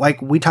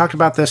like we talked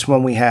about this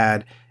when we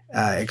had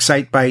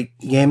Excitebike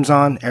games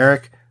on,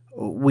 Eric.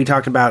 We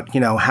talked about,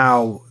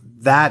 how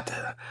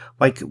that,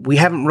 like, we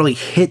haven't really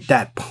hit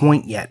that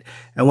point yet.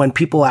 And when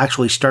people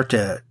actually start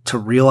to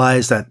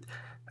realize that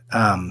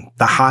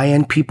the high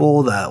end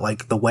people,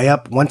 the way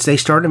up, once they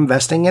start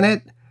investing in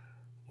it,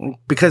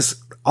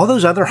 because all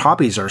those other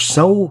hobbies are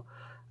so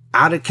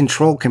out of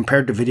control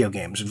compared to video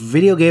games.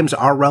 Video games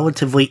are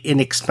relatively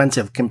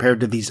inexpensive compared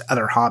to these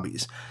other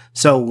hobbies.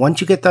 So once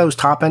you get those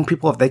top end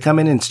people, if they come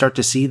in and start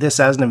to see this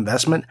as an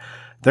investment,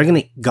 they're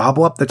going to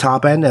gobble up the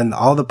top end, and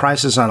all the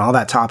prices on all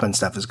that top end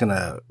stuff is going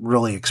to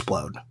really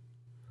explode.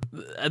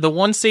 The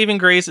one saving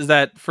grace is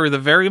that for the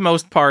very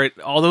most part,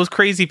 all those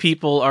crazy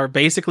people are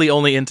basically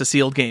only into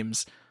sealed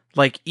games.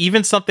 Like,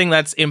 even something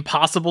that's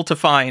impossible to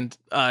find,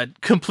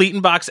 complete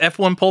in box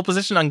F1 pole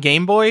position on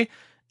Game Boy,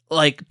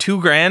 like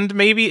 $2,000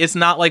 maybe. It's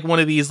not like one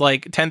of these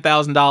like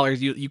 $10,000.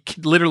 You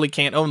literally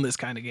can't own this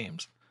kind of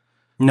games.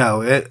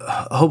 No,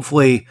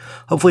 hopefully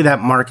that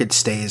market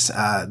stays.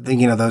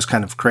 Those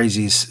kind of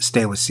crazies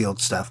stay with sealed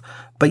stuff.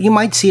 But you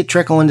might see it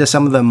trickle into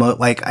some of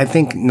the I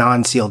think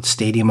non-sealed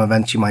stadium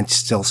events. You might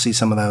still see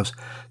some of those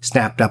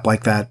snapped up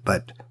like that,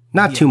 but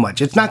not too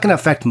much. It's not going to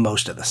affect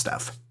most of the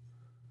stuff.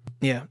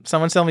 Yeah,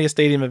 someone sell me a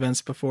stadium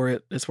events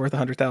before it's worth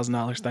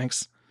 $100,000.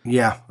 Thanks.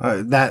 Yeah,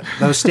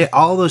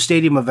 all those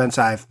stadium events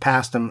I've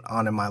passed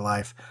on in my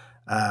life.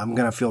 I'm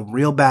gonna feel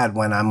real bad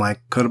when I'm like,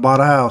 could have bought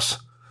a house.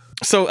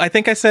 So I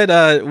think I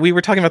said we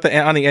were talking about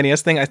on the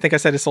NES thing. I think I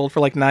said it sold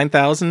for like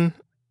 $9,000.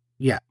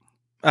 Yeah,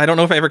 I don't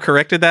know if I ever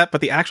corrected that,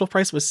 but the actual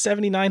price was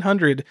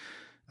 $7,900.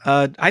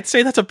 I'd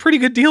say that's a pretty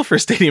good deal for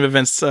stadium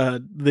events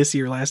last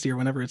year,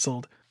 whenever it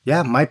sold.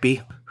 Yeah, might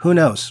be. Who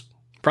knows?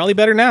 Probably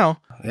better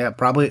now. Yeah,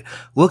 probably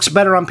looks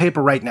better on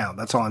paper right now.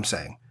 That's all I'm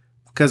saying.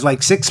 Because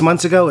like 6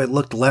 months ago, it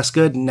looked less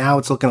good. Now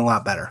it's looking a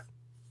lot better.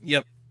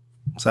 Yep.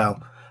 So,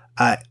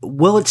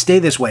 will it stay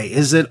this way?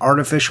 Is it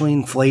artificially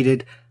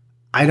inflated?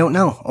 I don't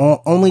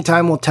know. Only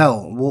time will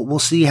tell. We'll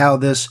see how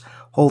this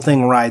whole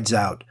thing rides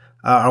out.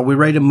 Are we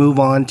ready to move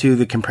on to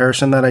the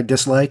comparison that I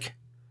dislike?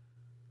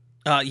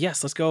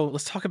 Yes, let's go.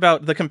 Let's talk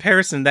about the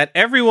comparison that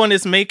everyone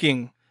is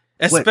making.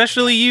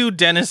 Especially you,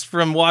 Dennis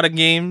from Wada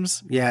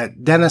Games. Yeah,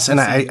 Dennis,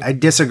 and I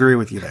disagree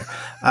with you there.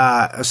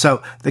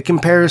 So the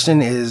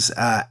comparison is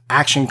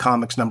Action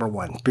Comics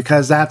 #1,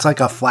 because that's like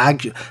a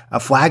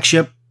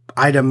flagship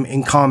item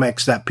in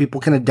comics that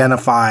people can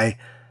identify.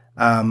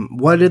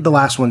 What did the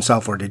last one sell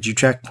for? Did you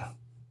check?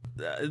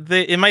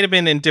 It might have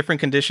been in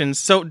different conditions.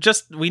 So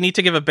we need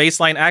to give a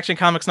baseline. Action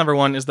Comics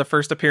 #1 is the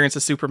first appearance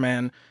of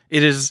Superman.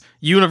 It is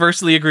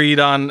universally agreed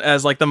on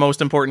as like the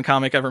most important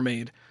comic ever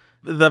made.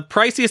 The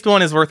priciest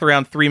one is worth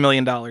around $3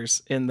 million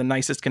in the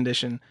nicest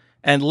condition,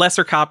 and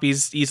lesser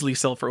copies easily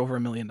sell for over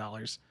 $1 million.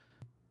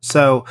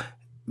 So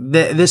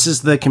this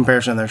is the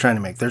comparison they're trying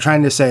to make. They're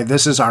trying to say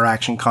this is our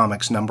Action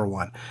Comics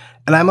 #1.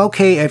 And I'm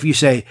okay if you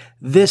say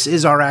this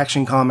is our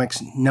Action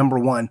Comics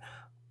 #1,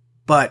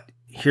 but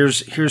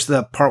here's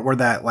the part where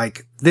that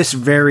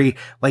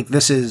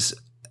this is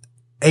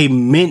a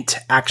mint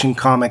Action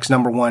Comics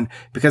 #1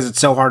 because it's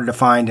so hard to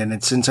find and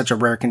it's in such a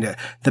rare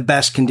the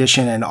best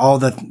condition, and all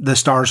the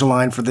stars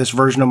align for this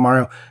version of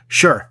Mario.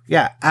 Sure.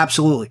 Yeah,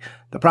 absolutely.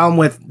 The problem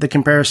with the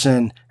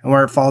comparison and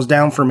where it falls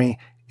down for me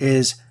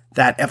is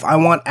that if I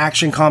want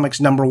Action Comics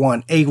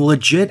 #1, a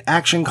legit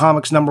Action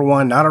Comics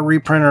 #1, not a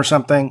reprint or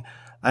something,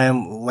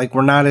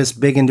 we're not as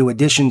big into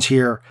editions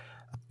here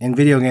in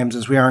video games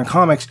as we are in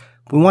comics.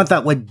 We want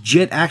that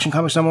legit Action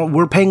Comics #1.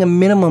 We're paying a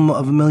minimum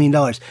of $1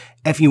 million.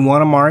 If you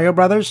want a Mario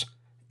Brothers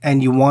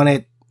and you want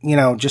it,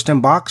 just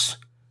in box,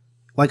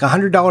 like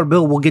 $100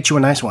 bill will get you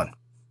a nice one.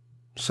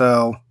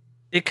 So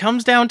it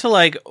comes down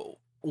to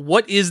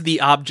what is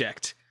the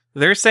object?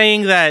 They're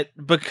saying that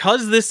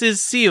because this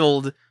is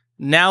sealed,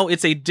 now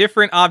it's a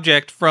different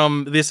object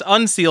from this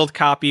unsealed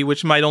copy,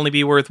 which might only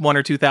be worth $1,000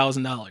 or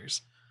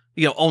 $2,000.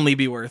 Only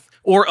be worth,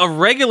 or a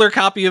regular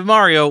copy of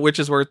Mario, which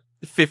is worth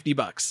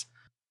 $50.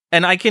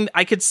 And I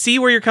could see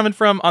where you're coming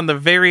from on the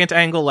variant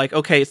angle. Like,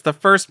 okay, it's the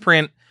first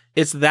print.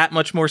 It's that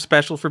much more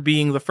special for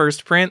being the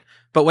first print.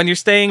 But when you're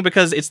saying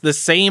because it's the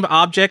same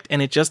object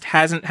and it just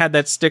hasn't had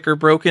that sticker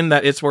broken,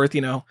 that it's worth,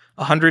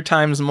 100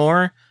 times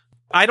more.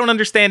 I don't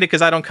understand it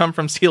because I don't come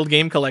from sealed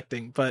game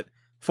collecting. But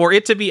for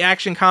it to be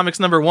Action Comics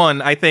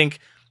 #1, I think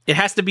it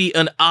has to be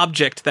an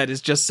object that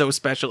is just so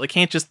special. It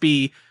can't just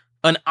be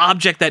an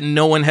object that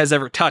no one has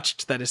ever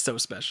touched that is so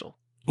special.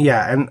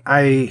 Yeah, and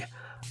I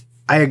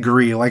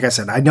agree. Like I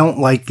said, I don't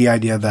like the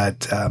idea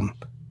that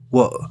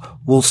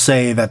we'll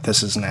say that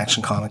this is an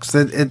Action Comics.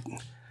 That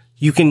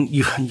you can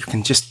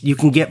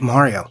get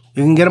Mario.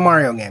 You can get a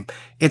Mario game.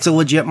 It's a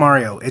legit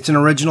Mario. It's an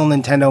original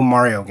Nintendo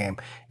Mario game.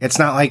 It's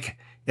not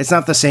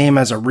the same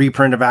as a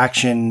reprint of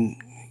Action,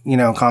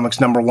 Comics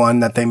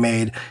 #1 that they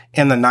made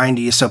in the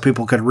 90s so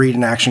people could read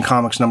an Action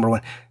Comics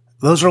 #1.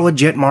 Those are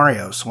legit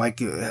Marios,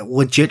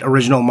 legit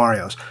original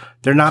Marios.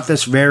 They're not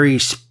this very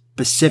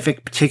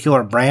specific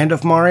particular brand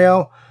of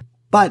Mario,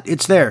 but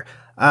it's there.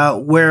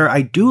 Where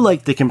I do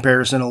like the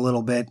comparison a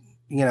little bit,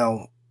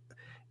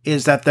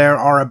 is that there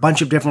are a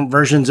bunch of different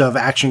versions of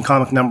Action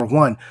Comic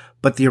 #1,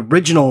 but the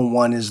original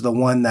one is the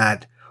one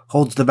that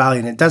holds the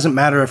value. And it doesn't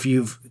matter if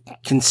you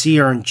can see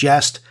or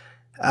ingest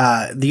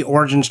the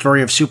origin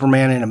story of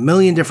Superman in a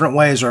million different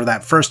ways, or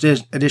that first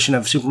edition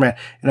of Superman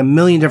in a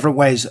million different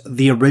ways.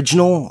 The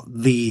original,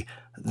 the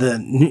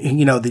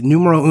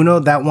numero uno,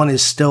 that one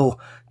is still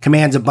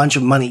commands a bunch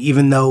of money,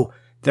 even though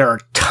there are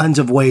tons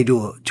of way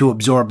to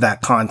absorb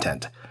that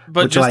content.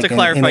 But just to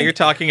clarify, you're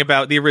talking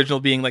about the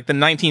original being like the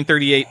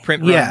 1938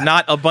 print run,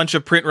 not a bunch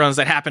of print runs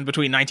that happened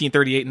between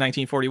 1938 and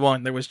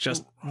 1941. There was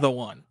just the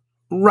one.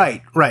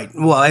 Right.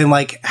 Well, and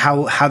like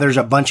how there's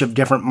a bunch of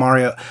different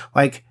Mario,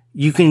 like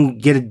you can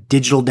get a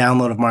digital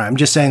download of Mario. I'm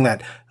just saying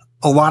that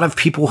a lot of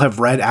people have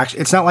read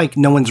it's not like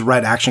no one's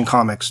read Action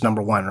Comics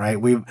 #1,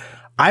 right?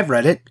 I've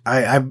read it.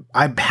 I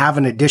have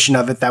an edition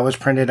of it that was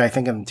printed, I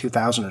think, in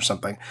 2000 or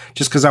something,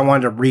 just because I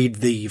wanted to read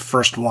the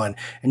first one.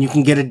 And you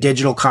can get a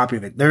digital copy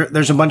of it.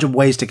 There's a bunch of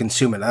ways to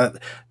consume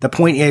it. The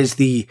point is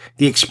the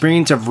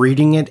experience of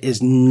reading it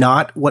is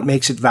not what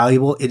makes it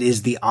valuable. It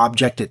is the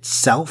object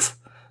itself,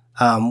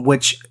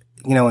 which,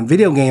 in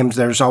video games,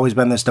 there's always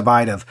been this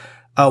divide of,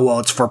 oh, well,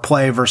 it's for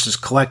play versus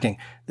collecting.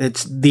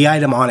 It's the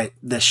item on it.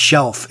 The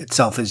shelf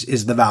itself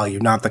is the value,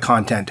 not the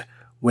content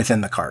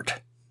within the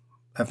cart,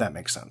 if that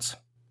makes sense.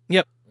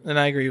 Yep, and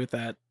I agree with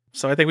that.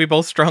 So I think we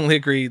both strongly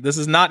agree. This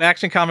is not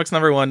Action Comics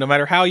 #1, no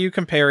matter how you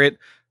compare it,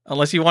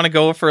 unless you want to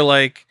go for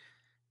like,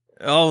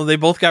 oh, they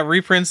both got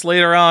reprints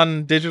later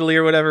on digitally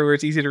or whatever, where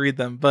it's easy to read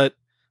them. But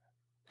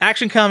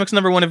Action Comics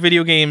 #1 of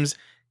video games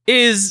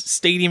is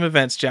stadium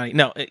events, Johnny.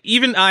 No,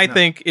 even I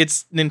think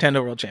it's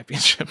Nintendo World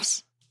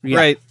Championships,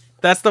 right?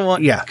 That's the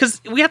one. Yeah.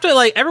 Because we have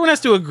to, everyone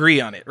has to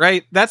agree on it,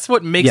 right? That's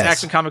what makes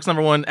Action Comics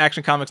 #1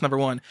 Action Comics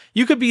 #1.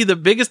 You could be the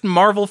biggest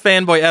Marvel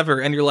fanboy ever,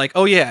 and you're like,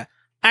 oh yeah,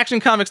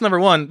 Action Comics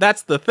 #1,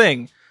 that's the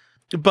thing.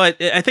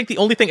 But I think the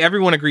only thing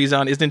everyone agrees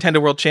on is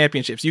Nintendo World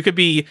Championships. You could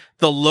be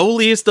the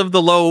lowliest of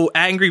the low,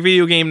 angry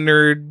video game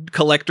nerd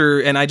collector,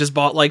 and I just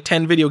bought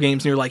 10 video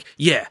games, and you're like,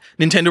 yeah,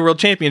 Nintendo World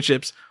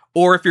Championships.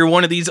 Or if you're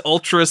one of these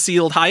ultra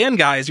sealed high-end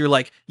guys, you're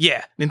like,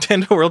 yeah,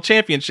 Nintendo World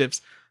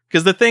Championships.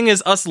 Because the thing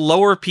is, us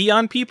lower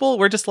peon people,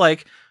 we're just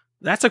like,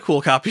 that's a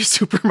cool copy of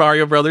Super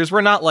Mario Brothers.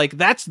 We're not like,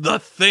 that's the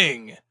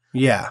thing.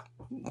 Yeah,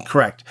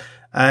 correct.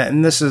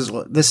 And this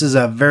is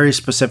a very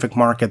specific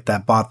market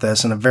that bought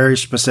this, and a very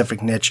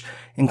specific niche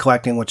in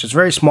collecting, which is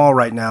very small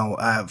right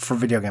now for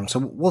video games. So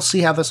we'll see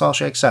how this all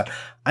shakes out.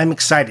 I'm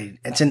excited.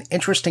 It's an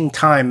interesting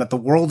time that the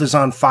world is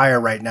on fire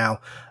right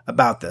now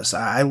about this.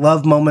 I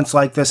love moments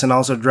like this, and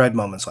also dread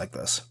moments like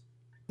this.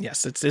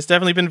 Yes, it's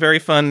definitely been very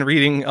fun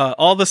reading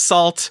all the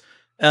salt.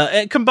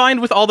 And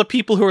combined with all the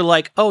people who are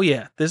like, oh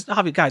yeah,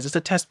 guys, it's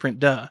a test print,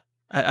 duh.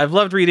 I've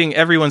loved reading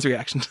everyone's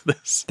reaction to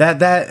this.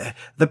 That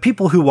the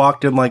people who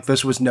walked in like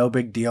this was no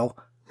big deal.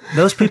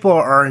 Those people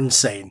are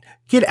insane.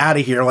 Get out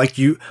of here like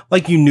you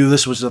knew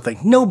this was the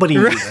thing. Nobody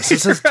knew this.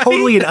 This is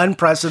totally an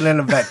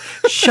unprecedented event.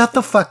 Shut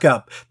the fuck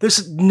up.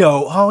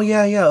 Oh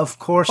yeah, of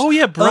course. Oh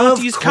yeah,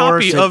 Bronte's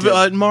copy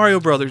of Mario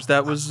Brothers.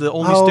 That was the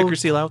only sticker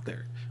seal out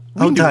there.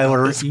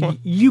 Tyler,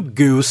 you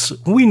goose.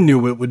 We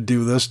knew it would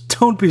do this.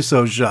 Don't be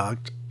so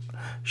shocked.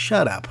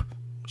 Shut up.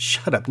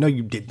 No,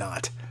 you did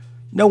not.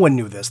 No one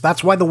knew this.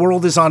 That's why the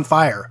world is on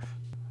fire.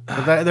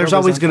 There's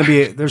always going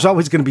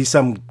to be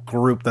some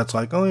group that's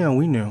like, oh yeah,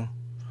 we knew.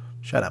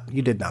 Shut up.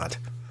 You did not.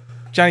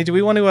 Johnny, do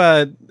we want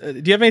to,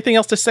 do you have anything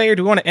else to say, or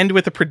do we want to end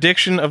with a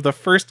prediction of the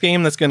first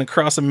game that's going to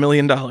cross $1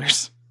 million?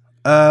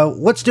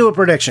 Let's do a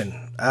prediction.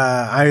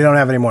 I don't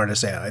have any more to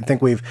say. I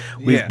think we've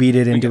beat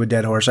it into a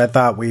dead horse. I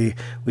thought we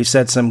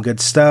said some good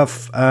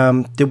stuff.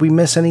 Did we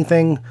miss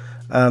anything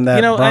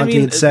that Bronte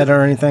had said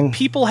or anything?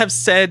 People have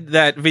said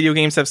that video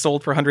games have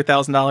sold for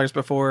 $100,000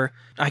 before.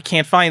 I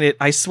can't find it.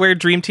 I swear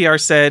Dream TR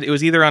said it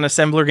was either on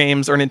Assembler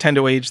Games or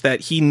Nintendo Age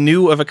that he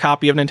knew of a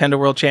copy of Nintendo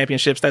World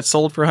Championships that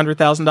sold for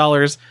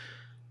 $100,000.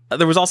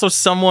 There was also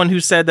someone who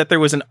said that there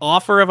was an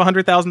offer of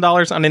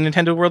 $100,000 on a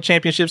Nintendo World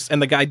Championships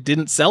and the guy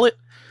didn't sell it.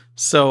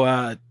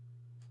 So,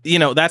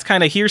 that's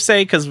kind of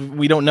hearsay because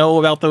we don't know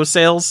about those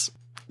sales.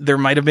 There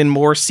might have been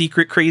more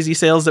secret crazy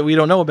sales that we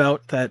don't know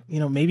about that,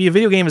 maybe a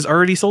video game is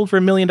already sold for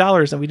 $1 million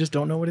and we just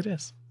don't know what it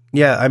is.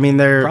 Yeah, I mean,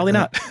 they're probably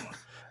not.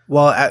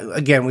 Well,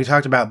 again, we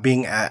talked about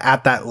being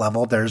at that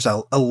level. There's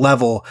a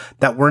level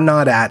that we're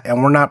not at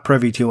and we're not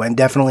privy to, and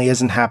definitely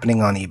isn't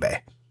happening on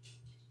eBay.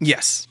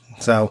 Yes.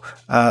 So,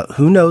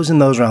 who knows in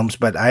those realms,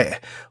 but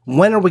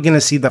when are we going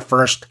to see the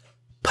first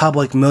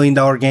public $1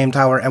 million game,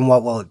 Tyler, and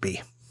what will it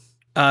be?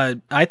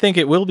 I think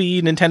it will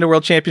be Nintendo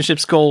World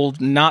Championships Gold,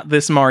 not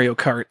this Mario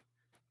Kart.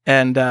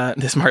 And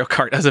this Mario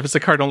Kart, as if it's a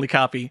card-only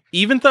copy.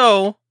 Even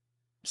though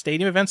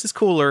Stadium Events is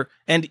cooler,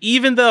 and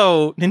even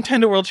though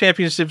Nintendo World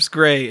Championships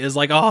Gray is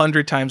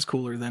 100 times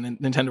cooler than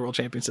Nintendo World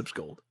Championships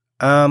Gold.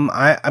 I'm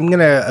going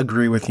to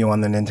agree with you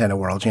on the Nintendo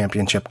World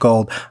Championship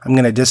Gold. I'm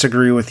going to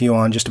disagree with you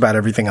on just about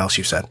everything else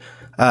you said.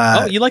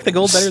 You like the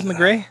gold better than the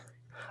gray?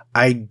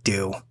 I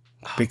do,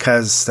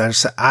 because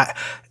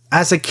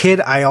as a kid,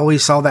 I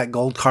always saw that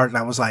gold cart and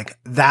I was like,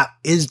 that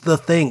is the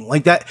thing.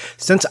 Like that,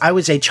 since I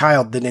was a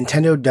child, the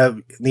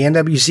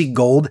NWC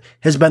Gold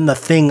has been the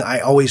thing I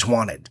always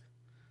wanted.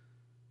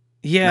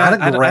 Yeah,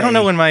 I don't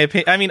know when my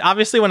opinion, I mean,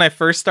 obviously when I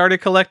first started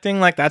collecting,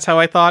 that's how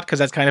I thought, because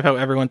that's kind of how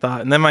everyone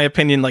thought. And then my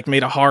opinion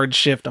made a hard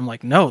shift. I'm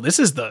like, no, this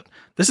is the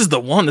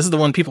one. This is the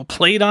one people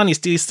played on. You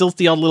still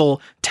see all the little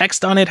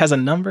text on it, has a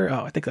number.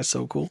 Oh, I think that's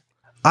so cool.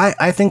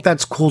 I think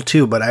that's cool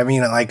too, but I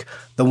mean,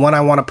 the one I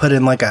want to put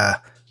in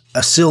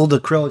a sealed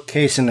acrylic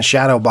case in a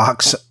shadow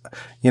box,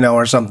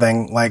 or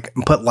something,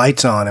 and put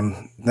lights on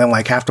and then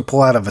have to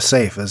pull out of a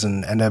safe as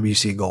an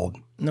NWC Gold.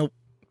 Nope.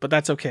 but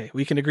that's okay.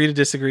 We can agree to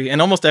disagree,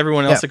 and almost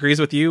everyone else agrees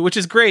with you, which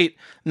is great.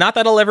 Not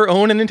that I'll ever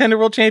own a Nintendo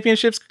World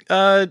Championships,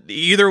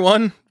 either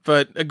one,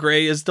 but a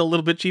gray is still a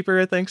little bit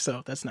cheaper, I think,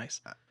 so that's nice.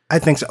 I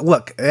think so.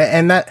 Look,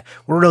 and that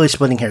we're really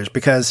splitting hairs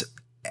because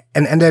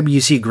an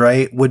NWC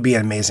gray would be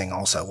amazing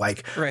also.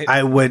 Like, right.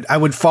 I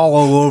would fall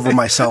all over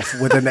myself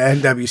with an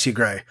NWC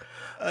gray.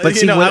 But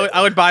see,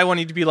 I would buy one,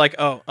 you'd be like,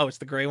 oh, it's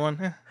the gray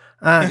one?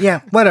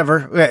 Yeah,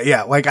 whatever.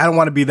 Yeah, like, I don't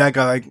want to be that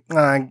guy, like,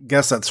 I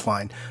guess that's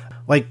fine.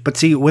 Like, but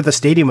see, with the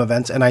stadium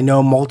events, and I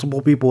know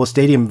multiple people with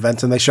stadium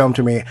events, and they show them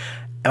to me,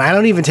 and I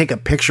don't even take a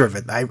picture of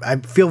it. I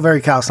feel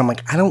very callous. I'm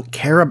like, I don't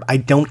care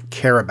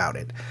about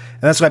it.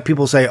 And that's why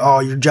people say, oh,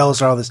 you're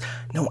jealous or all this.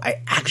 No,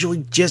 I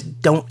actually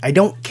just don't. I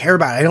don't care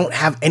about it. I don't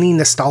have any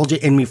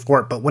nostalgia in me for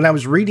it. But when I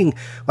was reading,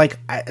 like,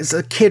 as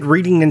a kid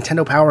reading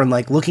Nintendo Power and,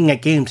 like, looking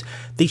at games,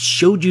 they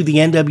showed you the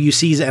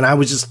NWCs, and I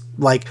was just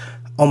like,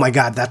 oh my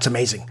God, that's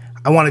amazing.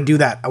 I want to do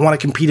that. I want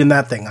to compete in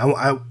that thing.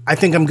 I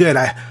think I'm good.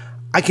 I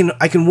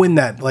can win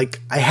that. Like,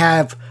 I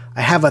have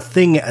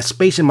a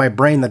space in my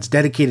brain that's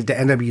dedicated to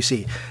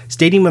NWC.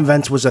 Stadium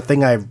events was a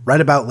thing I read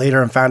about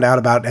later and found out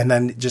about, and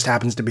then it just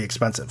happens to be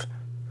expensive.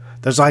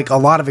 There's, like, a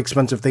lot of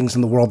expensive things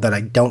in the world that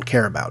I don't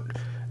care about,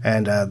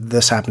 and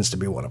this happens to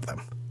be one of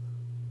them.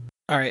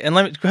 All right,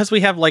 and because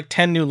we have, like,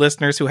 10 new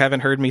listeners who haven't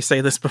heard me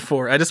say this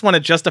before, I just want to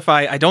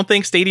justify, I don't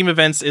think Stadium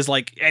Events is,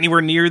 like,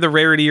 anywhere near the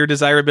rarity or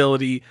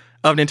desirability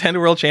of Nintendo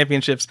World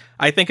Championships.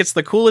 I think it's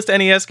the coolest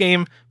NES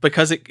game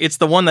because it's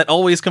the one that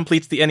always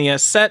completes the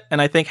NES set,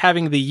 and I think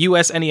having the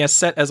US NES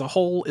set as a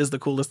whole is the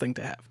coolest thing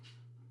to have.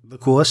 The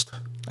coolest?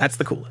 That's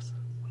the coolest.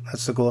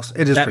 That's the coolest.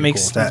 It is that pretty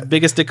makes cool. His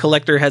biggest dick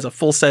collector has a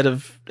full set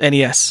of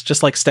NES,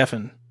 just like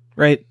Stefan,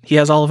 right? He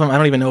has all of them. I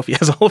don't even know if he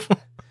has all of them.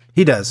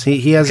 He does.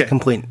 He has a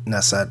complete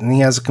NES set, and he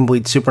has a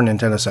complete Super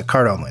Nintendo set,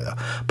 card only though.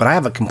 But I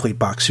have a complete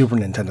box Super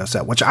Nintendo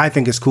set, which I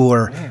think is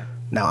cooler. Man.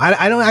 Now,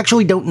 I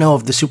don't know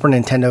if the Super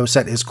Nintendo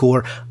set is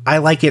cooler. I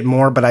like it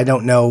more, but I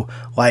don't know,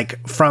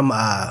 like, from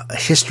a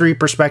history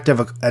perspective,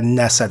 a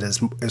NES set is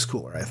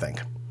cooler, I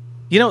think.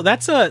 You know,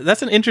 that's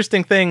an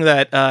interesting thing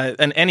that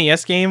an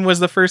NES game was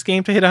the first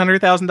game to hit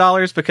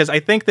 $100,000, because I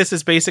think this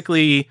is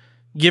basically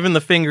giving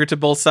the finger to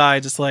both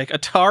sides. It's like,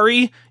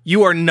 Atari,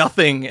 you are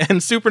nothing,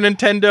 and Super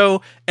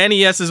Nintendo,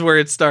 NES is where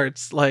it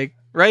starts, like,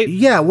 right?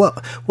 Yeah,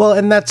 well,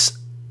 and that's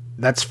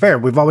fair.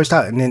 We've always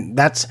taught, and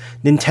that's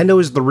Nintendo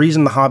is the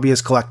reason the hobby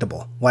is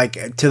collectible,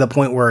 like, to the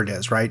point where it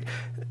is, right?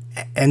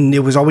 And it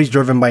was always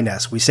driven by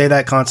NES. We say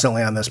that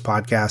constantly on this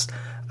podcast.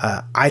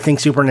 I think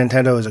Super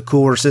Nintendo is a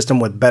cooler system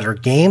with better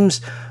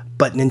games,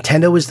 but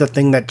Nintendo is the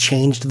thing that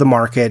changed the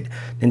market.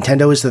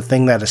 Nintendo is the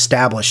thing that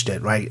established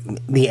it, right?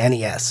 The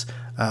NES,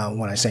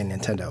 when I say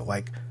Nintendo.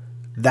 Like,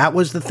 that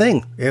was the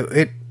thing.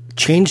 It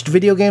changed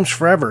video games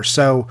forever,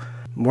 so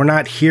we're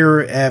not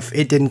here if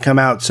it didn't come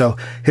out. So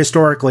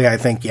historically, I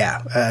think,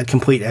 a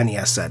complete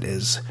NES set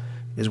is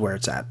where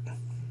it's at.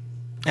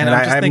 And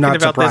I'm just thinking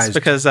about this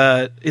because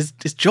is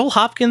Joel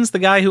Hopkins the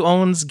guy who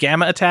owns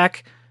Gamma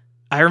Attack?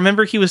 I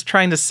remember he was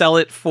trying to sell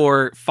it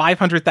for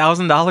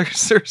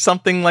 $500,000 or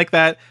something like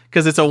that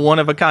because it's a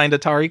one-of-a-kind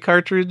Atari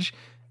cartridge,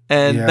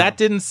 and that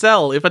didn't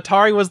sell. If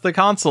Atari was the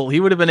console,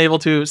 he would have been able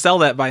to sell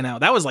that by now.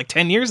 That was like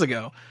 10 years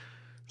ago.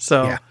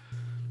 So,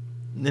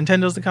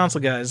 Nintendo's the console,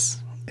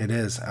 guys. It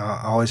is.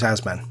 Always has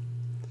been.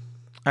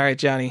 All right,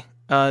 Johnny.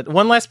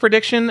 One last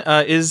prediction.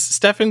 Is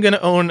Stefan going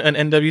to own an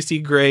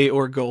NWC gray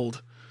or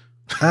gold?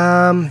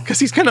 Because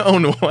he's going to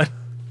own one.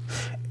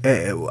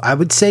 I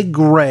would say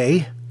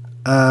gray.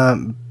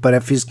 But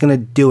if he's going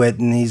to do it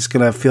and he's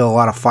going to feel a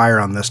lot of fire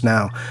on this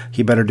now,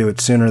 he better do it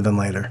sooner than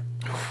later.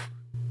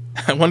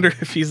 I wonder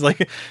if he's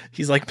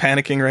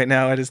panicking right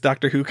now at his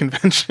Doctor Who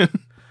convention.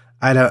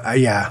 I don't,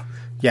 yeah.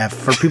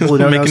 For people who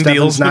don't know,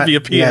 Stefan's not via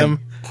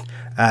PM.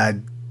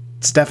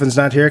 Stefan's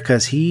not here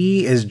because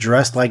he is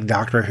dressed like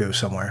Doctor Who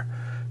somewhere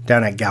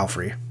down at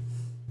Galfrey.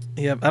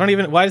 Yeah,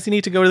 why does he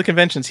need to go to the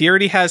conventions? He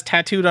already has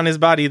tattooed on his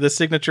body the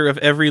signature of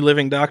every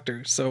living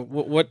doctor. So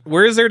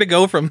where is there to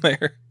go from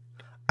there?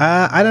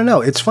 I don't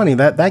know. It's funny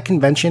that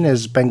convention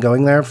has been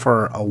going there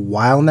for a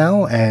while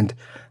now, and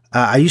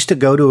I used to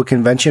go to a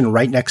convention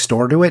right next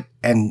door to it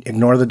and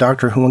ignore the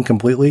Doctor Who one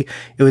completely.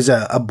 It was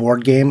a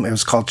board game. It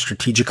was called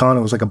Strategicon.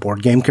 It was like a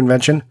board game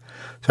convention.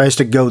 So I used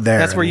to go there.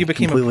 That's where you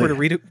became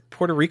a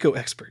Puerto Rico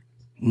expert.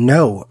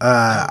 No,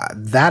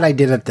 that I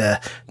did at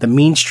the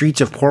mean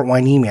streets of Port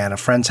Hueneme at a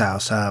friend's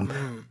house.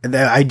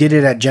 I did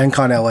it at Gen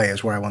Con LA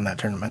is where I won that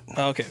tournament.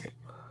 Oh, okay.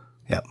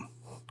 Yep.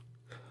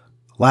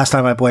 Last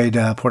time I played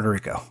Puerto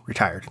Rico,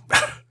 retired.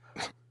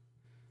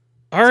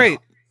 All right.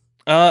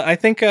 I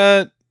think,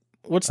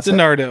 what's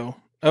DiNardo?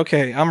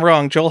 Okay, I'm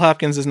wrong. Joel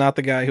Hopkins is not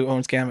the guy who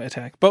owns Gamma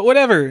Attack. But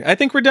whatever. I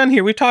think we're done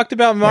here. We've talked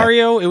about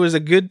Mario. It was a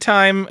good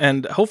time,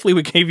 and hopefully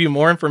we gave you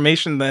more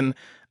information than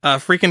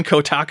freaking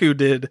Kotaku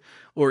did,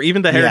 or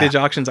even the Heritage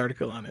Auctions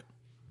article on it.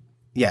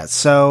 Yeah,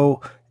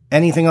 so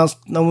anything else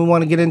that we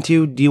want to get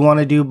into? Do you want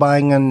to do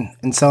buying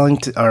and selling,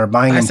 or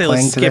buying and playing today? I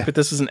say let's skip it.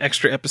 This was an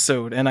extra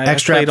episode, and I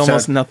played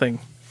almost nothing.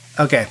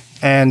 Okay,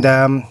 and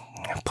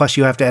Plus,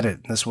 you have to edit.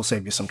 This will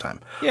save you some time.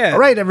 Yeah. All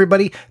right,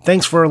 everybody.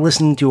 Thanks for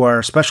listening to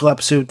our special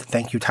episode.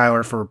 Thank you,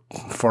 Tyler, for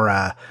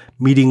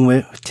meeting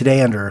with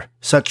today under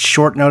such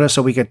short notice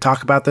so we could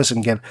talk about this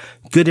and get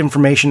good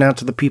information out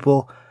to the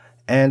people.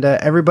 And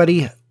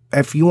everybody,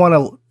 if you want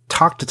to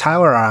talk to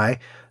Tyler or I,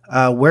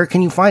 where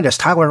can you find us?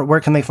 Tyler,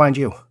 where can they find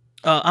you?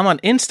 I'm on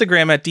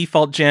Instagram at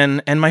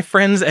defaultgen, and my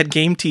friends at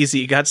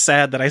GameTZ got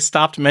sad that I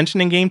stopped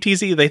mentioning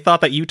GameTZ. They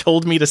thought that you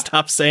told me to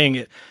stop saying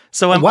it.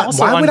 So I'm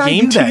also on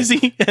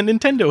GameTZ and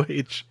Nintendo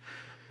Age.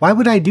 Why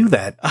would I do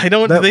that? I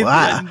don't.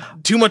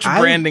 Too much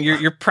branding.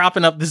 You're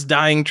propping up this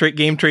dying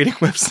game trading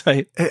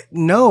website.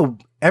 No,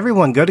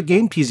 everyone go to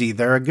GameTZ.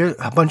 They're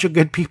a bunch of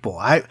good people.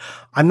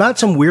 I'm not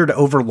some weird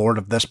overlord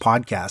of this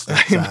podcast.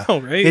 I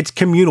know, right? It's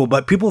communal,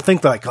 but people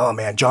think they're like, oh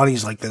man,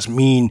 Johnny's like this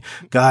mean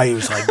guy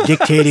who's like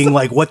dictating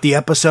like what the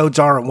episodes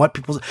are and what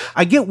people.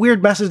 I get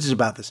weird messages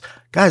about this,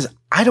 guys.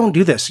 I don't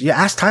do this. You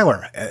ask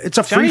Tyler. It's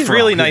a free. Johnny's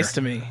really nice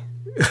to me.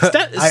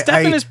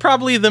 Stefan is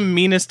probably the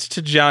meanest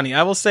to Johnny.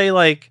 I will say,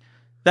 like,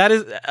 that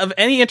is of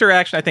any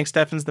interaction. I think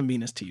Stefan's the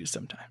meanest to you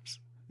sometimes.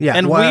 Yeah,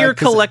 and we are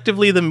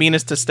collectively the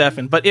meanest to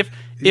Stefan. But if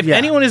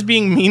anyone is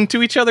being mean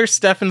to each other,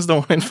 Stefan's the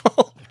one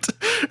involved.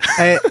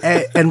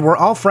 and we're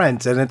all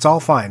friends, and it's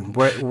all fine.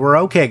 We're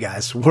okay,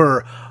 guys.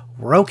 We're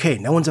okay.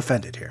 No one's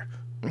offended here.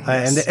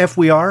 Yes. And if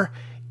we are,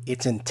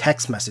 it's in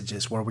text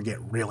messages where we get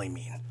really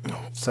mean.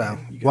 So,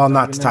 well,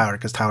 not to Tyler,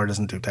 because Tyler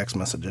doesn't do text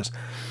messages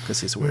because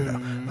he's a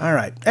weirdo. All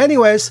right.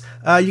 Anyways,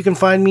 you can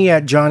find me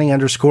at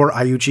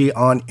Johnny_IUG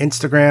on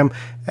Instagram.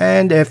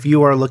 And if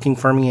you are looking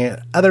for me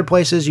at other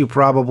places, you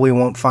probably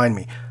won't find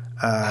me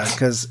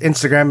because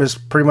Instagram is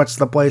pretty much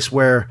the place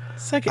where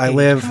I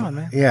live. Come on,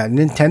 man. Yeah,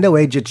 Nintendo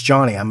Age, it's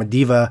Johnny. I'm a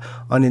diva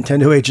on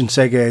Nintendo Age and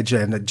Sega Age,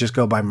 and just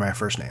go by my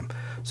first name.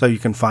 So you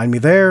can find me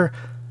there.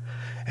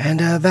 And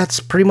that's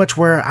pretty much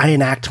where I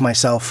enact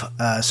myself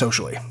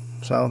socially.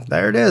 So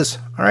there it is.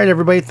 All right,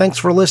 everybody. Thanks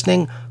for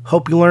listening.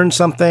 Hope you learned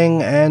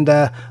something. And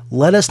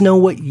let us know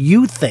what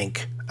you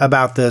think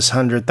about this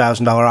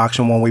 $100,000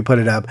 auction when we put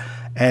it up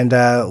and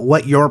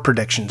what your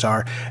predictions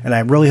are. And I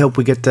really hope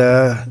we get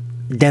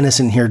Dennis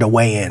in here to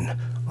weigh in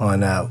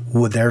on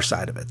their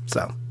side of it.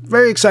 So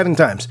very exciting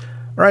times.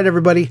 All right,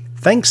 everybody.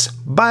 Thanks.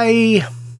 Bye.